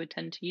language that I would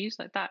tend to use.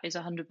 Like, that is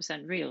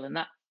 100% real, and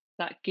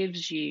that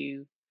gives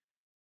you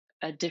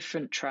a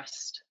different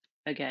trust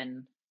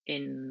again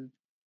in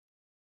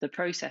the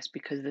process,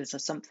 because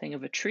there's something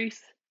of a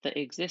truth that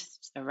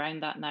exists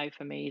around that now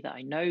for me, that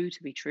I know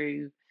to be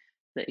true,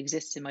 that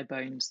exists in my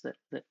bones,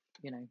 that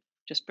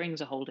just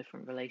brings a whole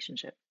different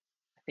relationship,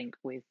 I think,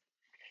 with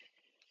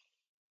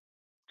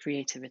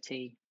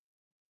creativity,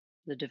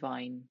 the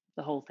divine,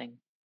 the whole thing.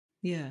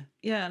 Yeah.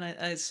 Yeah.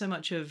 And so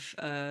much of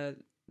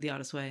The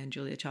Artist's Way and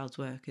Julia Child's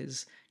work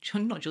is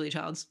not Julia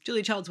Child's.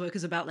 Julia Child's work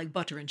is about like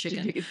butter and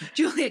chicken.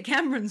 Julia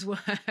Cameron's work,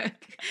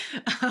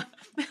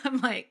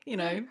 I'm like,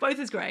 both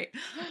is great.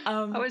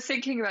 I was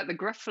thinking about the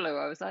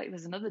Gruffalo. I was like,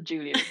 there's another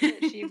Julia.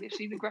 Is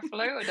she the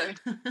Gruffalo? I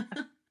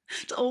don't.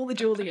 It's all the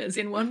Julias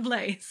in one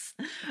place.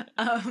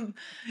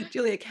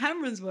 Julia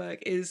Cameron's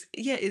work is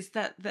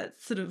that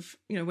sort of,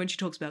 when she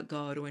talks about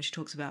God, or when she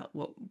talks about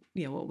what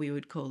we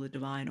would call the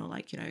divine, or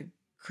like,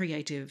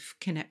 creative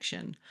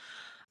connection,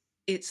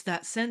 it's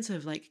that sense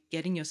of like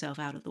getting yourself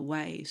out of the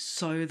way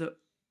so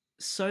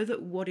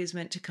that what is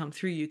meant to come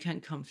through you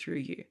can come through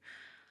you,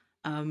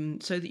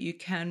 so that you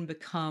can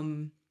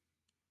become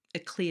a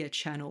clear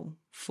channel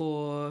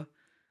for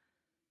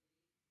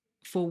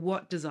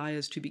what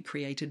desires to be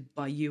created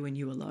by you and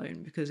you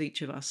alone, because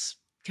each of us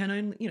can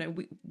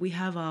only, we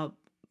have our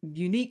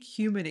unique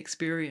human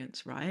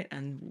experience, right?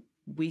 And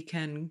we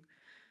can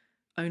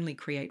only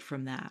create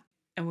from that.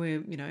 And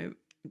we're,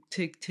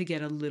 to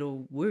get a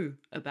little woo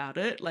about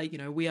it, like,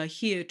 we are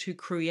here to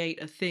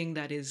create a thing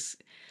that is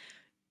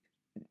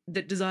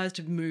that desires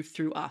to move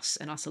through us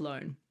and us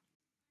alone.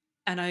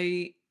 And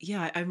I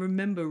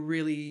remember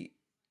really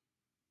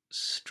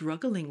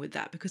struggling with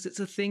that, because it's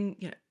a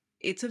thing,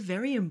 it's a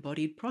very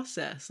embodied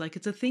process. Like,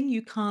 it's a thing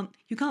you can't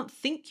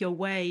think your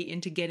way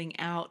into getting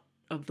out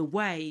of the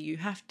way. You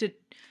have to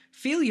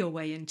feel your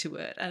way into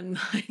it. And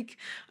like,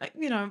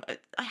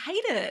 I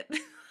hate it.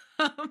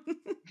 um,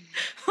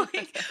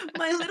 like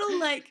my little,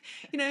 like,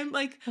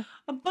 like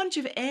a bunch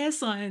of air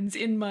signs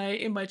in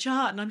my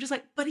chart, and I'm just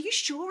like, but are you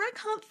sure I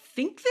can't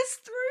think this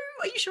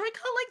through? Are you sure I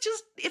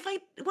can't,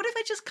 like, what if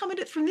I just come at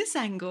it from this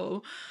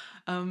angle?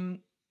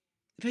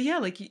 But yeah,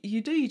 like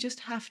you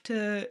just have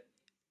to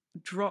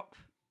drop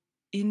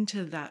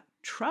into that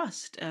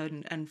trust,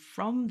 and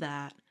from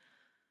that,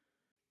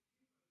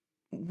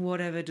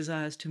 whatever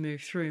desires to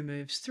move through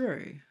moves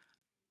through.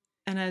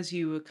 And as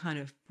you were kind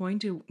of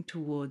pointing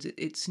towards it,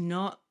 it's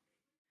not,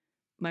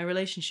 my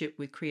relationship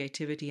with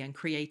creativity and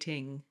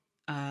creating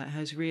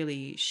has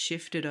really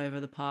shifted over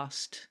the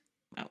past,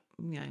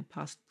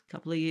 past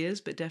couple of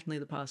years, but definitely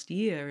the past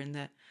year, in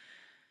that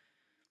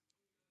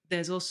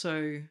there's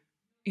also,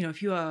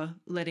 if you are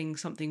letting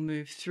something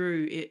move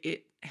through,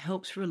 it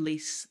helps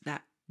release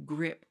that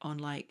grip on,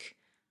 like,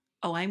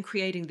 oh, I'm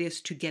creating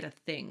this to get a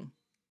thing.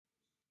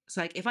 It's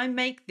like, if I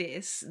make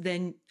this,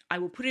 then I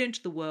will put it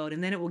into the world,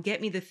 and then it will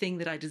get me the thing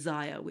that I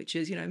desire, which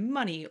is,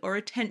 money or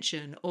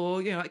attention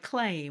or,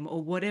 acclaim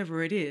or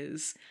whatever it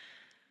is.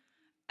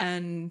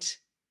 And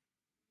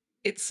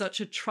it's such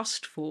a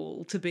trust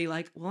fall to be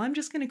like, well, I'm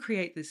just going to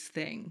create this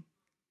thing.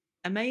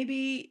 And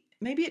maybe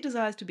it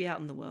desires to be out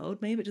in the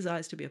world. Maybe it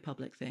desires to be a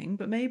public thing,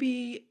 but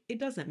maybe it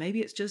doesn't. Maybe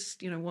it's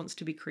just, wants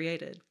to be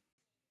created.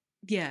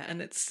 Yeah.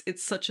 And it's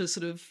such a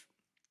sort of,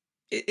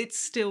 it's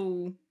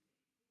still,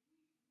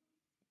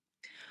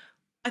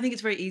 I think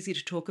it's very easy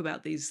to talk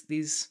about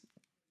these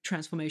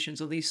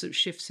transformations or these sort of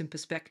shifts in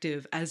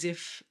perspective as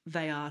if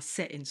they are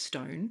set in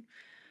stone.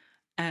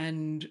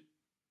 And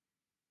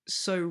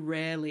so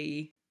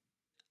rarely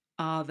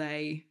are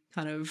they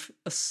kind of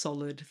a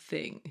solid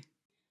thing.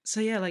 So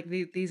yeah, like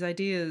these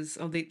ideas,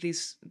 or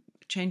these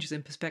changes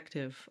in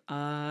perspective,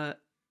 are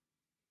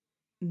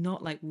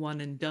not like one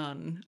and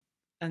done.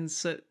 And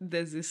so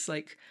there's this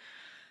like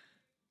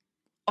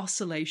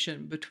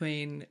oscillation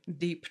between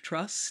deep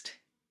trust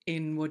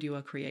in what you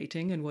are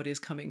creating and what is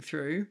coming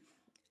through,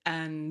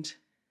 and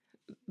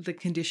the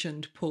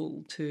conditioned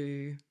pull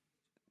to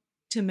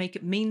make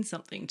it mean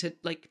something, to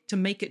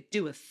make it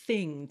do a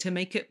thing, to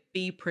make it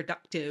be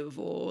productive,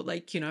 or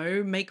like,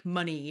 make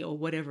money or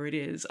whatever it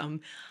is.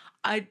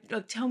 I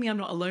tell me I'm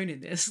not alone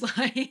in this.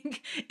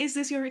 Like, is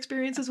this your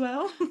experience as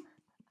well?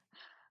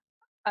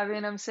 I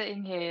mean, I'm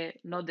sitting here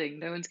nodding.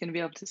 No one's going to be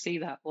able to see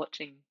that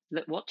watching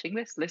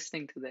this,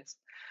 listening to this.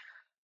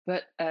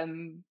 But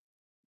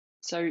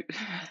so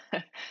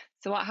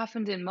so what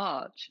happened in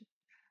March,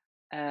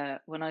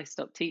 when I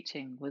stopped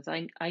teaching, was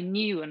I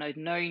knew, and I'd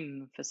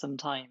known for some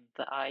time,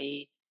 that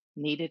I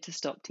needed to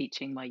stop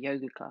teaching my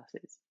yoga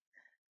classes,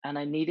 and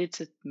I needed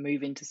to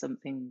move into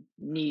something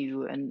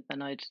new. And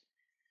I'd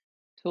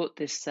taught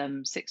this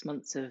 6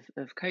 months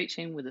of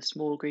coaching with a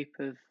small group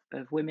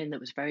of women that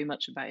was very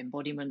much about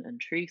embodiment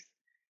and truth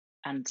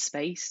and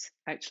space.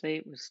 Actually,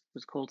 it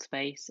was called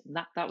Space, and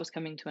that was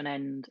coming to an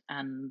end.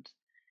 And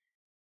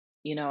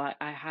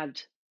I had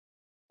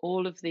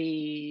all of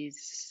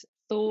these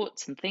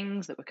thoughts and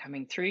things that were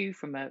coming through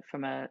from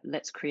a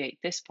let's create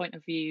this point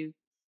of view.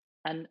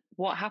 And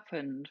what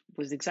happened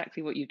was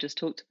exactly what you just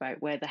talked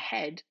about, where the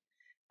head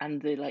and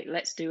the, like,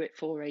 let's do it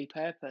for a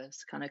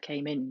purpose kind of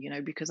came in,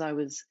 because I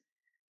was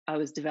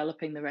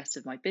developing the rest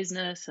of my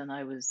business, and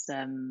I was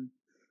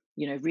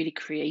really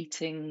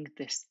creating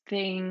this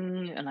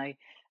thing, and I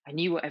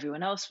knew what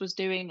everyone else was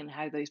doing and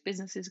how those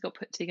businesses got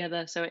put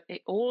together. So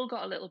it all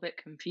got a little bit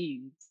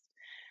confused.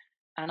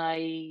 And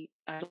I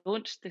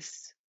launched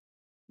this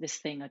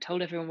thing. I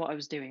told everyone what I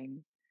was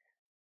doing.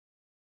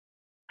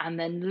 And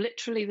then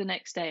literally the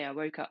next day I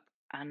woke up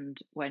and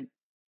went,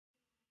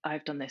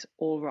 I've done this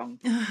all wrong.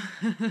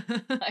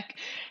 Like,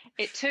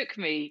 it took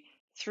me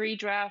 3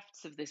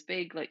 drafts of this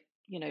big, like,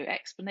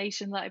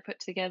 explanation that I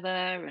put together.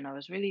 And I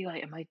was really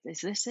like,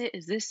 is this it?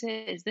 Is this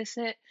it? Is this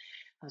it?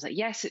 I was like,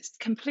 yes, it's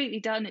completely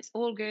done. It's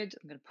all good.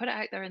 I'm going to put it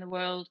out there in the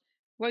world.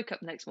 Woke up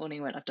the next morning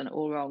and went, I've done it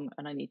all wrong,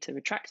 and I need to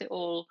retract it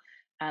all.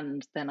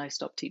 And then I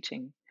stopped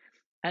teaching.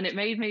 And it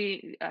made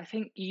me, I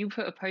think you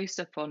put a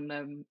post up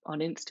on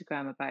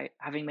Instagram about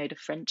having made a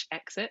French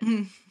exit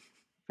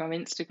from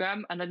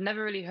Instagram. And I'd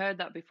never really heard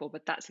that before,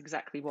 but that's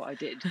exactly what I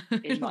did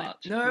in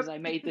March. Nope. Was I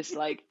made this,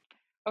 like,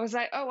 I was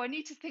like, oh, I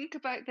need to think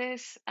about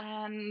this,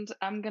 and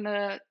I'm going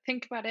to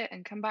think about it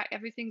and come back.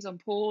 Everything's on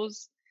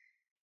pause.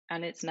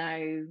 And it's now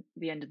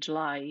the end of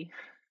July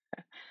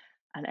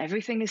and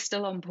everything is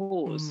still on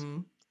pause. Mm-hmm.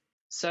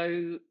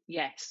 So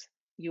yes,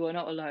 you are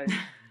not alone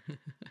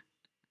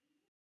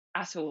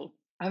at all.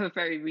 I have a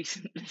very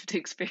recent lived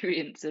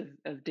experience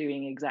of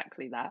doing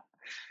exactly that.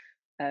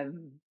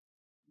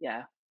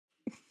 Yeah.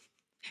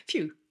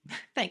 Phew,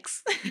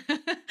 thanks.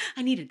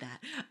 I needed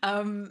that.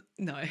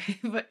 No,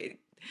 but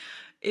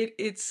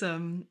it's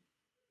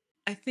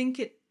I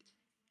think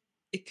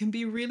it can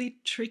be really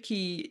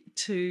tricky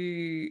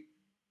to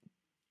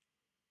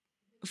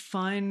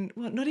find,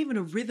 well, not even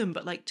a rhythm,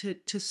 but like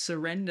to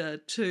surrender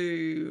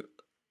to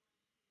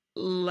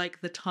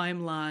like the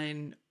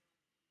timeline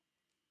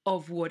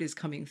of what is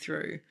coming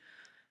through.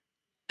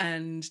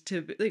 And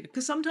to,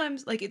 because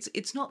sometimes like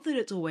it's not that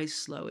it's always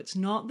slow, it's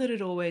not that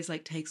it always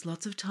like takes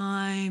lots of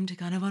time to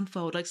kind of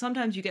unfold. Like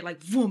sometimes you get like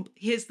whoomp,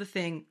 here's the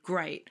thing,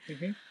 great.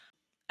 Hmm.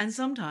 And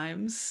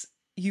sometimes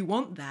you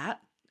want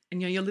that,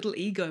 and your little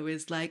ego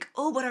is like,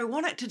 oh, but I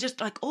want it to just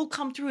like all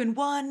come through in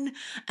one,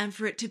 and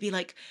for it to be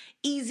like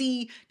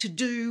easy to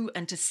do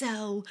and to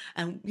sell,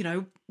 and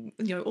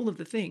all of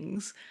the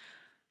things.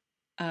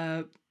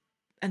 And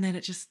then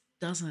it just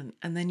doesn't,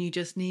 and then you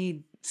just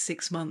need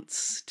 6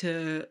 months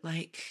to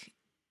like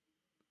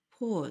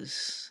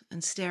pause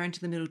and stare into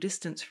the middle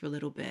distance for a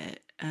little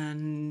bit,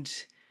 and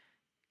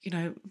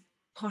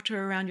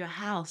potter around your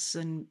house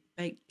and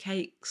bake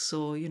cakes,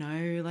 or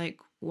like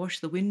wash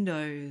the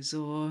windows,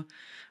 or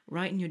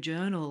write in your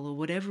journal, or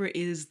whatever it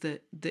is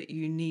that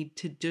you need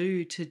to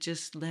do to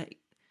just let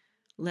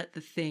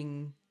the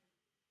thing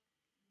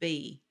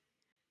be.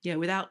 Yeah,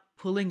 without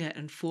pulling it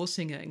and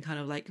forcing it and kind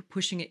of like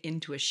pushing it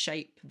into a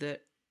shape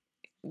that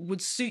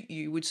would suit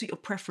you, would suit your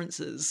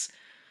preferences,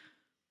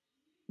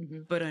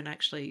 Hmm. but aren't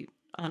actually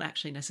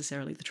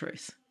necessarily the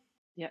truth.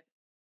 Yeah.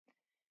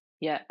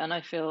 Yeah. And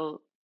I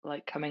feel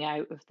like coming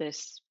out of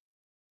this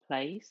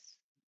place,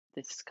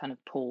 this kind of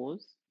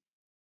pause,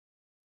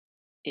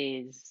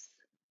 is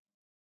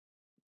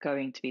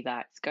going to be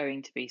that. It's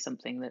going to be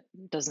something that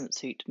doesn't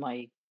suit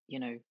my, you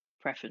know,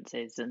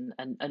 preferences and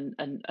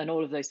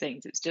all of those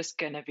things. It's just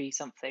going to be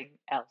something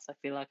else. I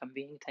feel like I'm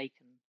being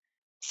taken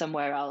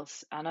somewhere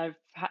else, and I've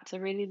had to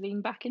really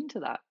lean back into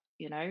that,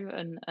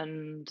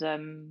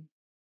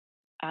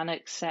 and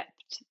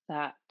accept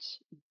that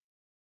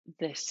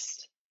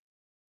this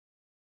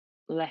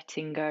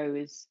letting go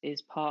is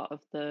part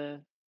of the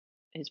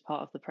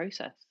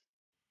process.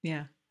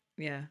 Yeah,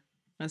 yeah.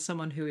 As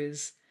someone who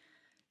is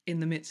in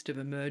the midst of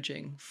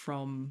emerging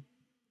from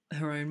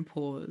her own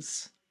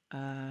pause,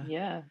 uh,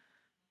 Yeah.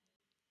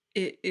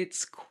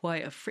 it's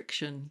quite a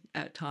friction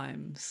at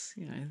times.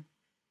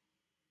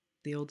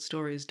 The old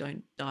stories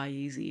don't die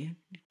easy.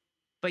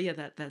 But yeah,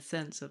 that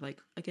sense of like,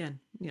 again,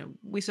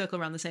 we circle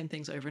around the same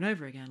things over and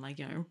over again, like,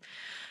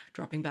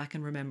 dropping back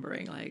and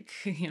remembering, like,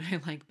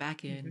 like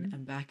back in Hmm.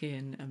 and back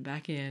in and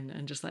back in,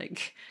 and just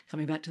like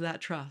coming back to that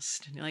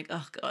trust. And you're like,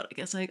 oh God,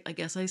 I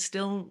guess I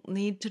still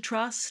need to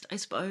trust, I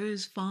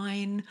suppose.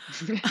 Fine.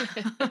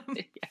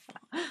 Yeah.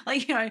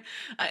 Like,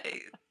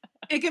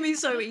 it can be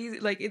so easy.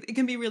 Like, it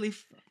can be really,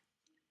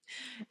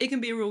 it can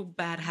be a real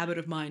bad habit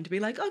of mine to be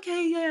like,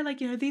 okay, yeah, like,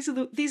 these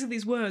are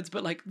these words,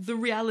 but like the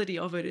reality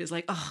of it is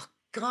like, oh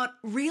God,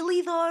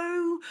 really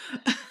though?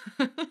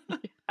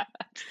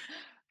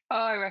 Oh,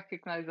 I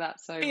recognize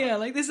that so Yeah, much,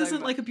 like this so isn't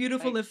much. like a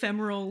beautiful Like,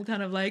 ephemeral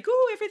kind of like,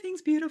 oh,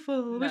 everything's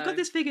beautiful, we've got no.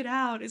 this figured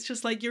out. It's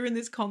just like you're in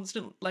this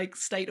constant like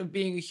state of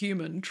being a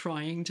human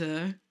trying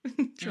to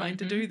trying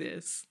to Hmm. do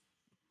this.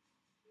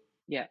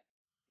 Yeah.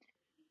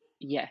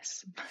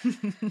 Yes.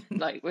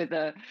 Like with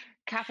a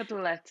capital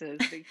letters,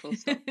 big full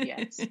stop.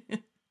 Yes.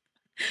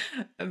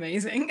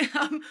 Amazing.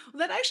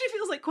 That actually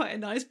feels like quite a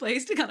nice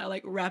place to kind of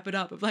like wrap it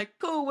up of like,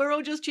 cool, we're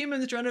all just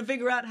humans trying to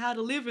figure out how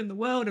to live in the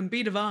world and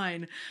be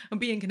divine and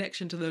be in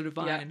connection to the Yeah.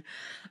 divine.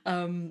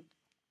 Um,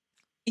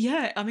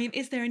 yeah, I mean,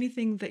 is there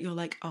anything that you're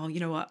like, oh, you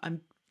know what,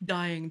 I'm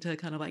dying to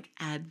kind of like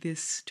add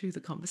this to the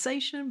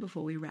conversation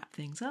before we wrap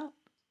things up?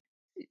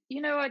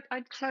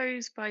 I'd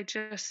close by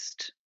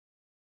just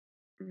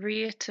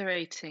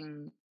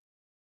reiterating,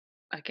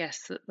 I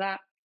guess, that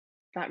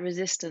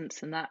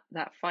resistance and that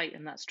fight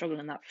and that struggle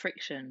and that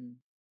friction,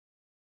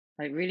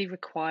 like, really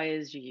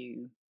requires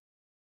you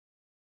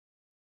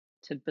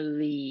to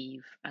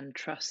believe and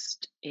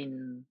trust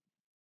in,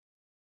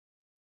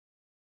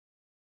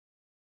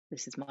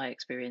 this is my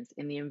experience,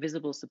 in the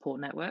invisible support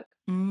network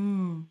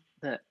Mm.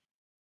 that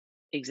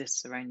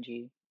exists around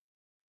you.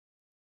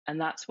 And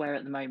that's where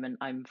at the moment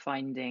I'm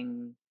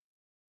finding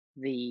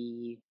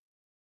the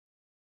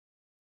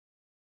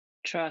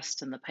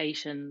trust and the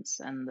patience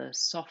and the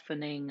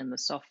softening and the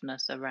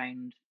softness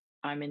around,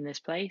 I'm in this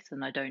place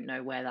and I don't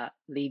know where that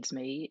leads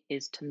me,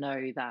 is to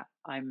know that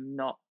I'm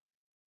not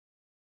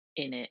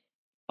in it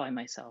by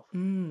myself.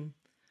 Mm.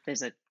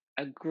 There's a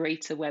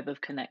greater web of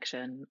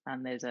connection,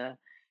 and there's a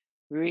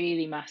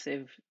really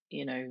massive,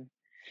 you know,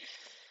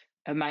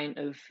 amount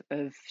of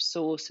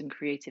source and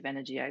creative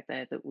energy out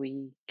there that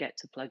we get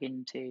to plug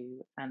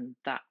into, and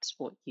that's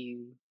what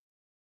you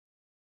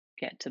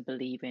get to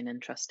believe in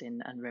and trust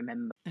in and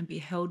remember. And be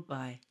held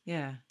by.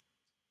 Yeah.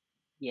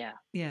 Yeah.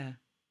 Yeah.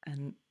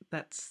 And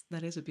that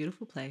is a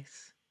beautiful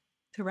place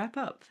to wrap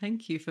up.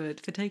 Thank you for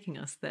taking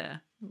us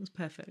there. It was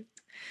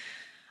perfect.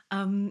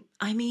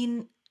 I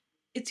mean,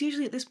 it's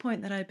usually at this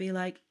point that I'd be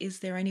like, is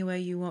there anywhere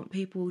you want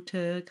people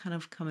to kind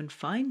of come and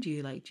find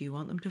you? Like, do you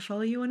want them to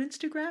follow you on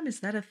Instagram?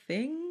 Is that a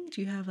thing?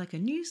 Do you have like a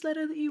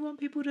newsletter that you want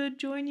people to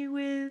join you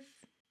with?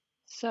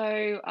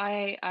 So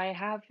I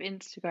have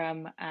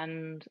Instagram,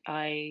 and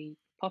I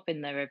pop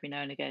in there every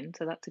now and again,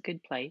 so that's a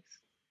good place.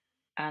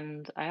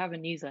 And I have a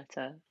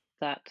newsletter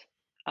that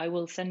I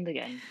will send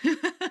again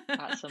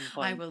at some I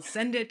point. will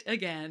send it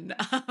again.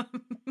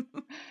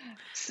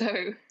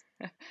 So,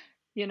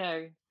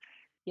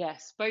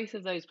 yes, both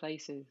of those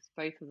places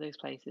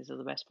are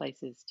the best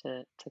places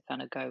to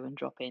kind of go and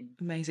drop in.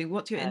 Amazing.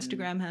 What's your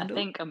Instagram handle?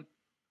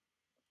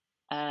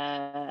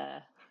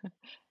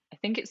 I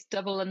think it's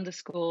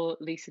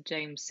 __ Lisa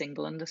James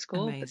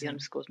 __, but the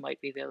underscores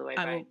might be the other way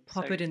around. I will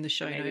pop it in the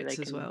show notes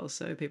as well,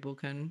 so people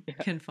can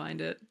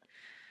find it.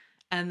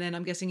 And then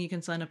I'm guessing you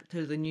can sign up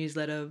to the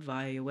newsletter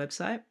via your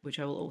website, which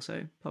I will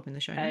also pop in the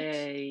show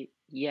notes.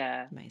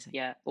 Yeah. Amazing.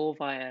 Yeah, or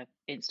via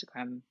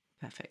Instagram.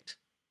 Perfect.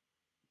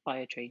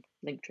 Linktree.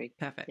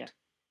 Perfect. Yeah.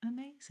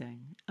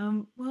 Amazing.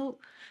 Well,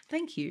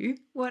 thank you.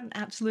 What an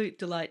absolute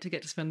delight to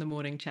get to spend the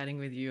morning chatting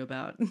with you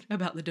about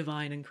the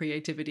divine and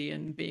creativity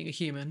and being a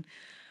human.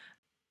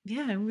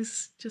 Yeah, it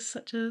was just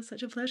such a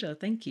pleasure.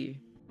 Thank you.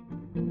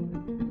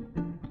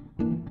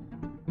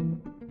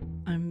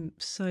 I'm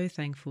so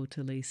thankful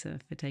to Lisa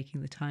for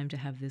taking the time to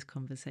have this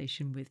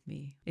conversation with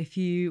me. If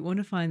you want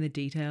to find the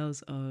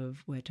details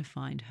of where to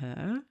find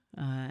her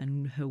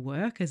and her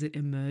work as it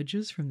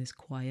emerges from this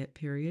quiet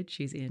period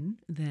she's in,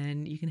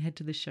 then you can head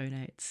to the show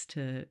notes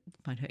to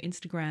find her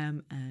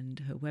Instagram and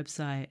her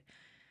website.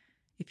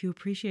 If you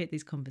appreciate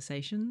these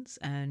conversations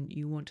and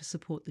you want to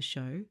support the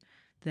show,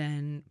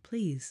 then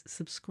please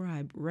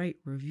subscribe,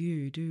 rate,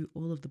 review, do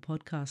all of the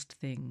podcast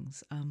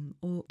things,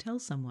 or tell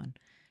someone.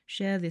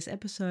 Share this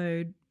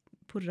episode,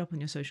 put it up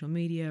on your social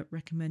media,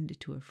 recommend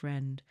it to a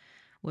friend.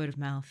 Word of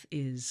mouth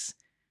is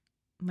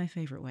my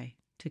favorite way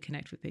to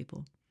connect with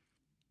people.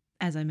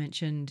 As I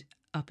mentioned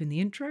up in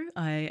the intro,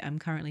 I am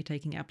currently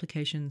taking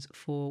applications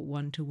for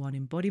one-to-one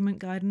embodiment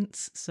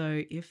guidance.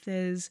 So if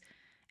there's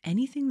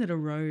anything that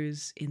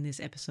arose in this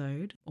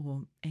episode,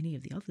 or any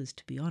of the others,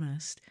 to be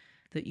honest,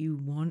 that you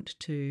want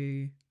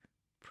to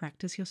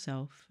practice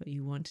yourself,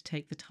 you want to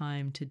take the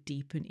time to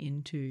deepen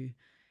into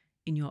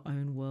in your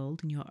own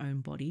world, in your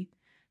own body,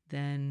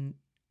 then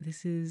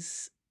this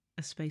is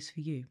a space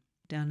for you.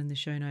 Down in the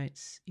show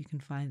notes, you can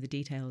find the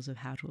details of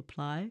how to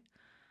apply.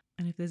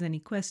 And if there's any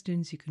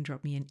questions, you can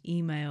drop me an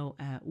email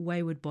at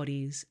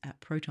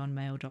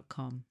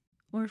waywardbodies@protonmail.com.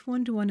 Or if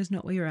one-to-one is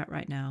not where you're at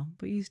right now,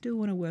 but you still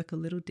want to work a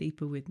little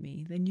deeper with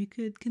me, then you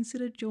could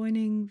consider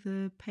joining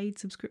the paid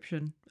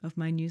subscription of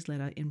my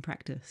newsletter In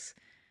Practice.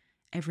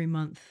 Every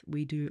month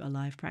we do a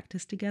live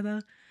practice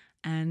together,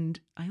 and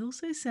I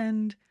also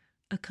send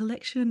a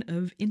collection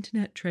of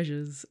internet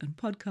treasures and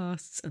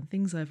podcasts and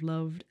things I've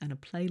loved and a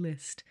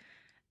playlist.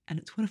 And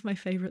it's one of my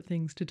favorite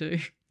things to do,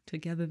 to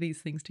gather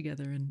these things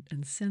together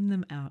and send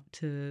them out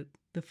to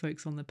the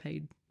folks on the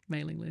paid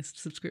mailing list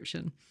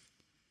subscription.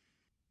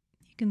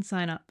 You can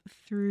sign up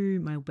through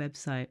my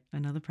website,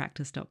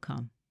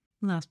 anotherpractice.com.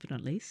 Last but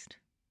not least,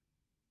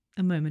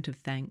 a moment of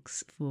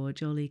thanks for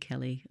Jolie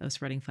Kelly of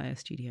Spreading Fire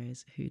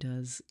Studios, who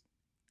does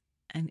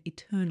an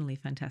eternally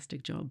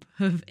fantastic job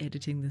of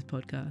editing this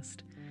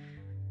podcast.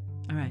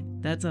 All right,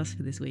 that's us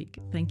for this week.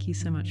 Thank you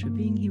so much for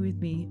being here with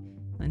me.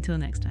 Until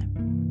next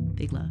time,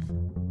 big love.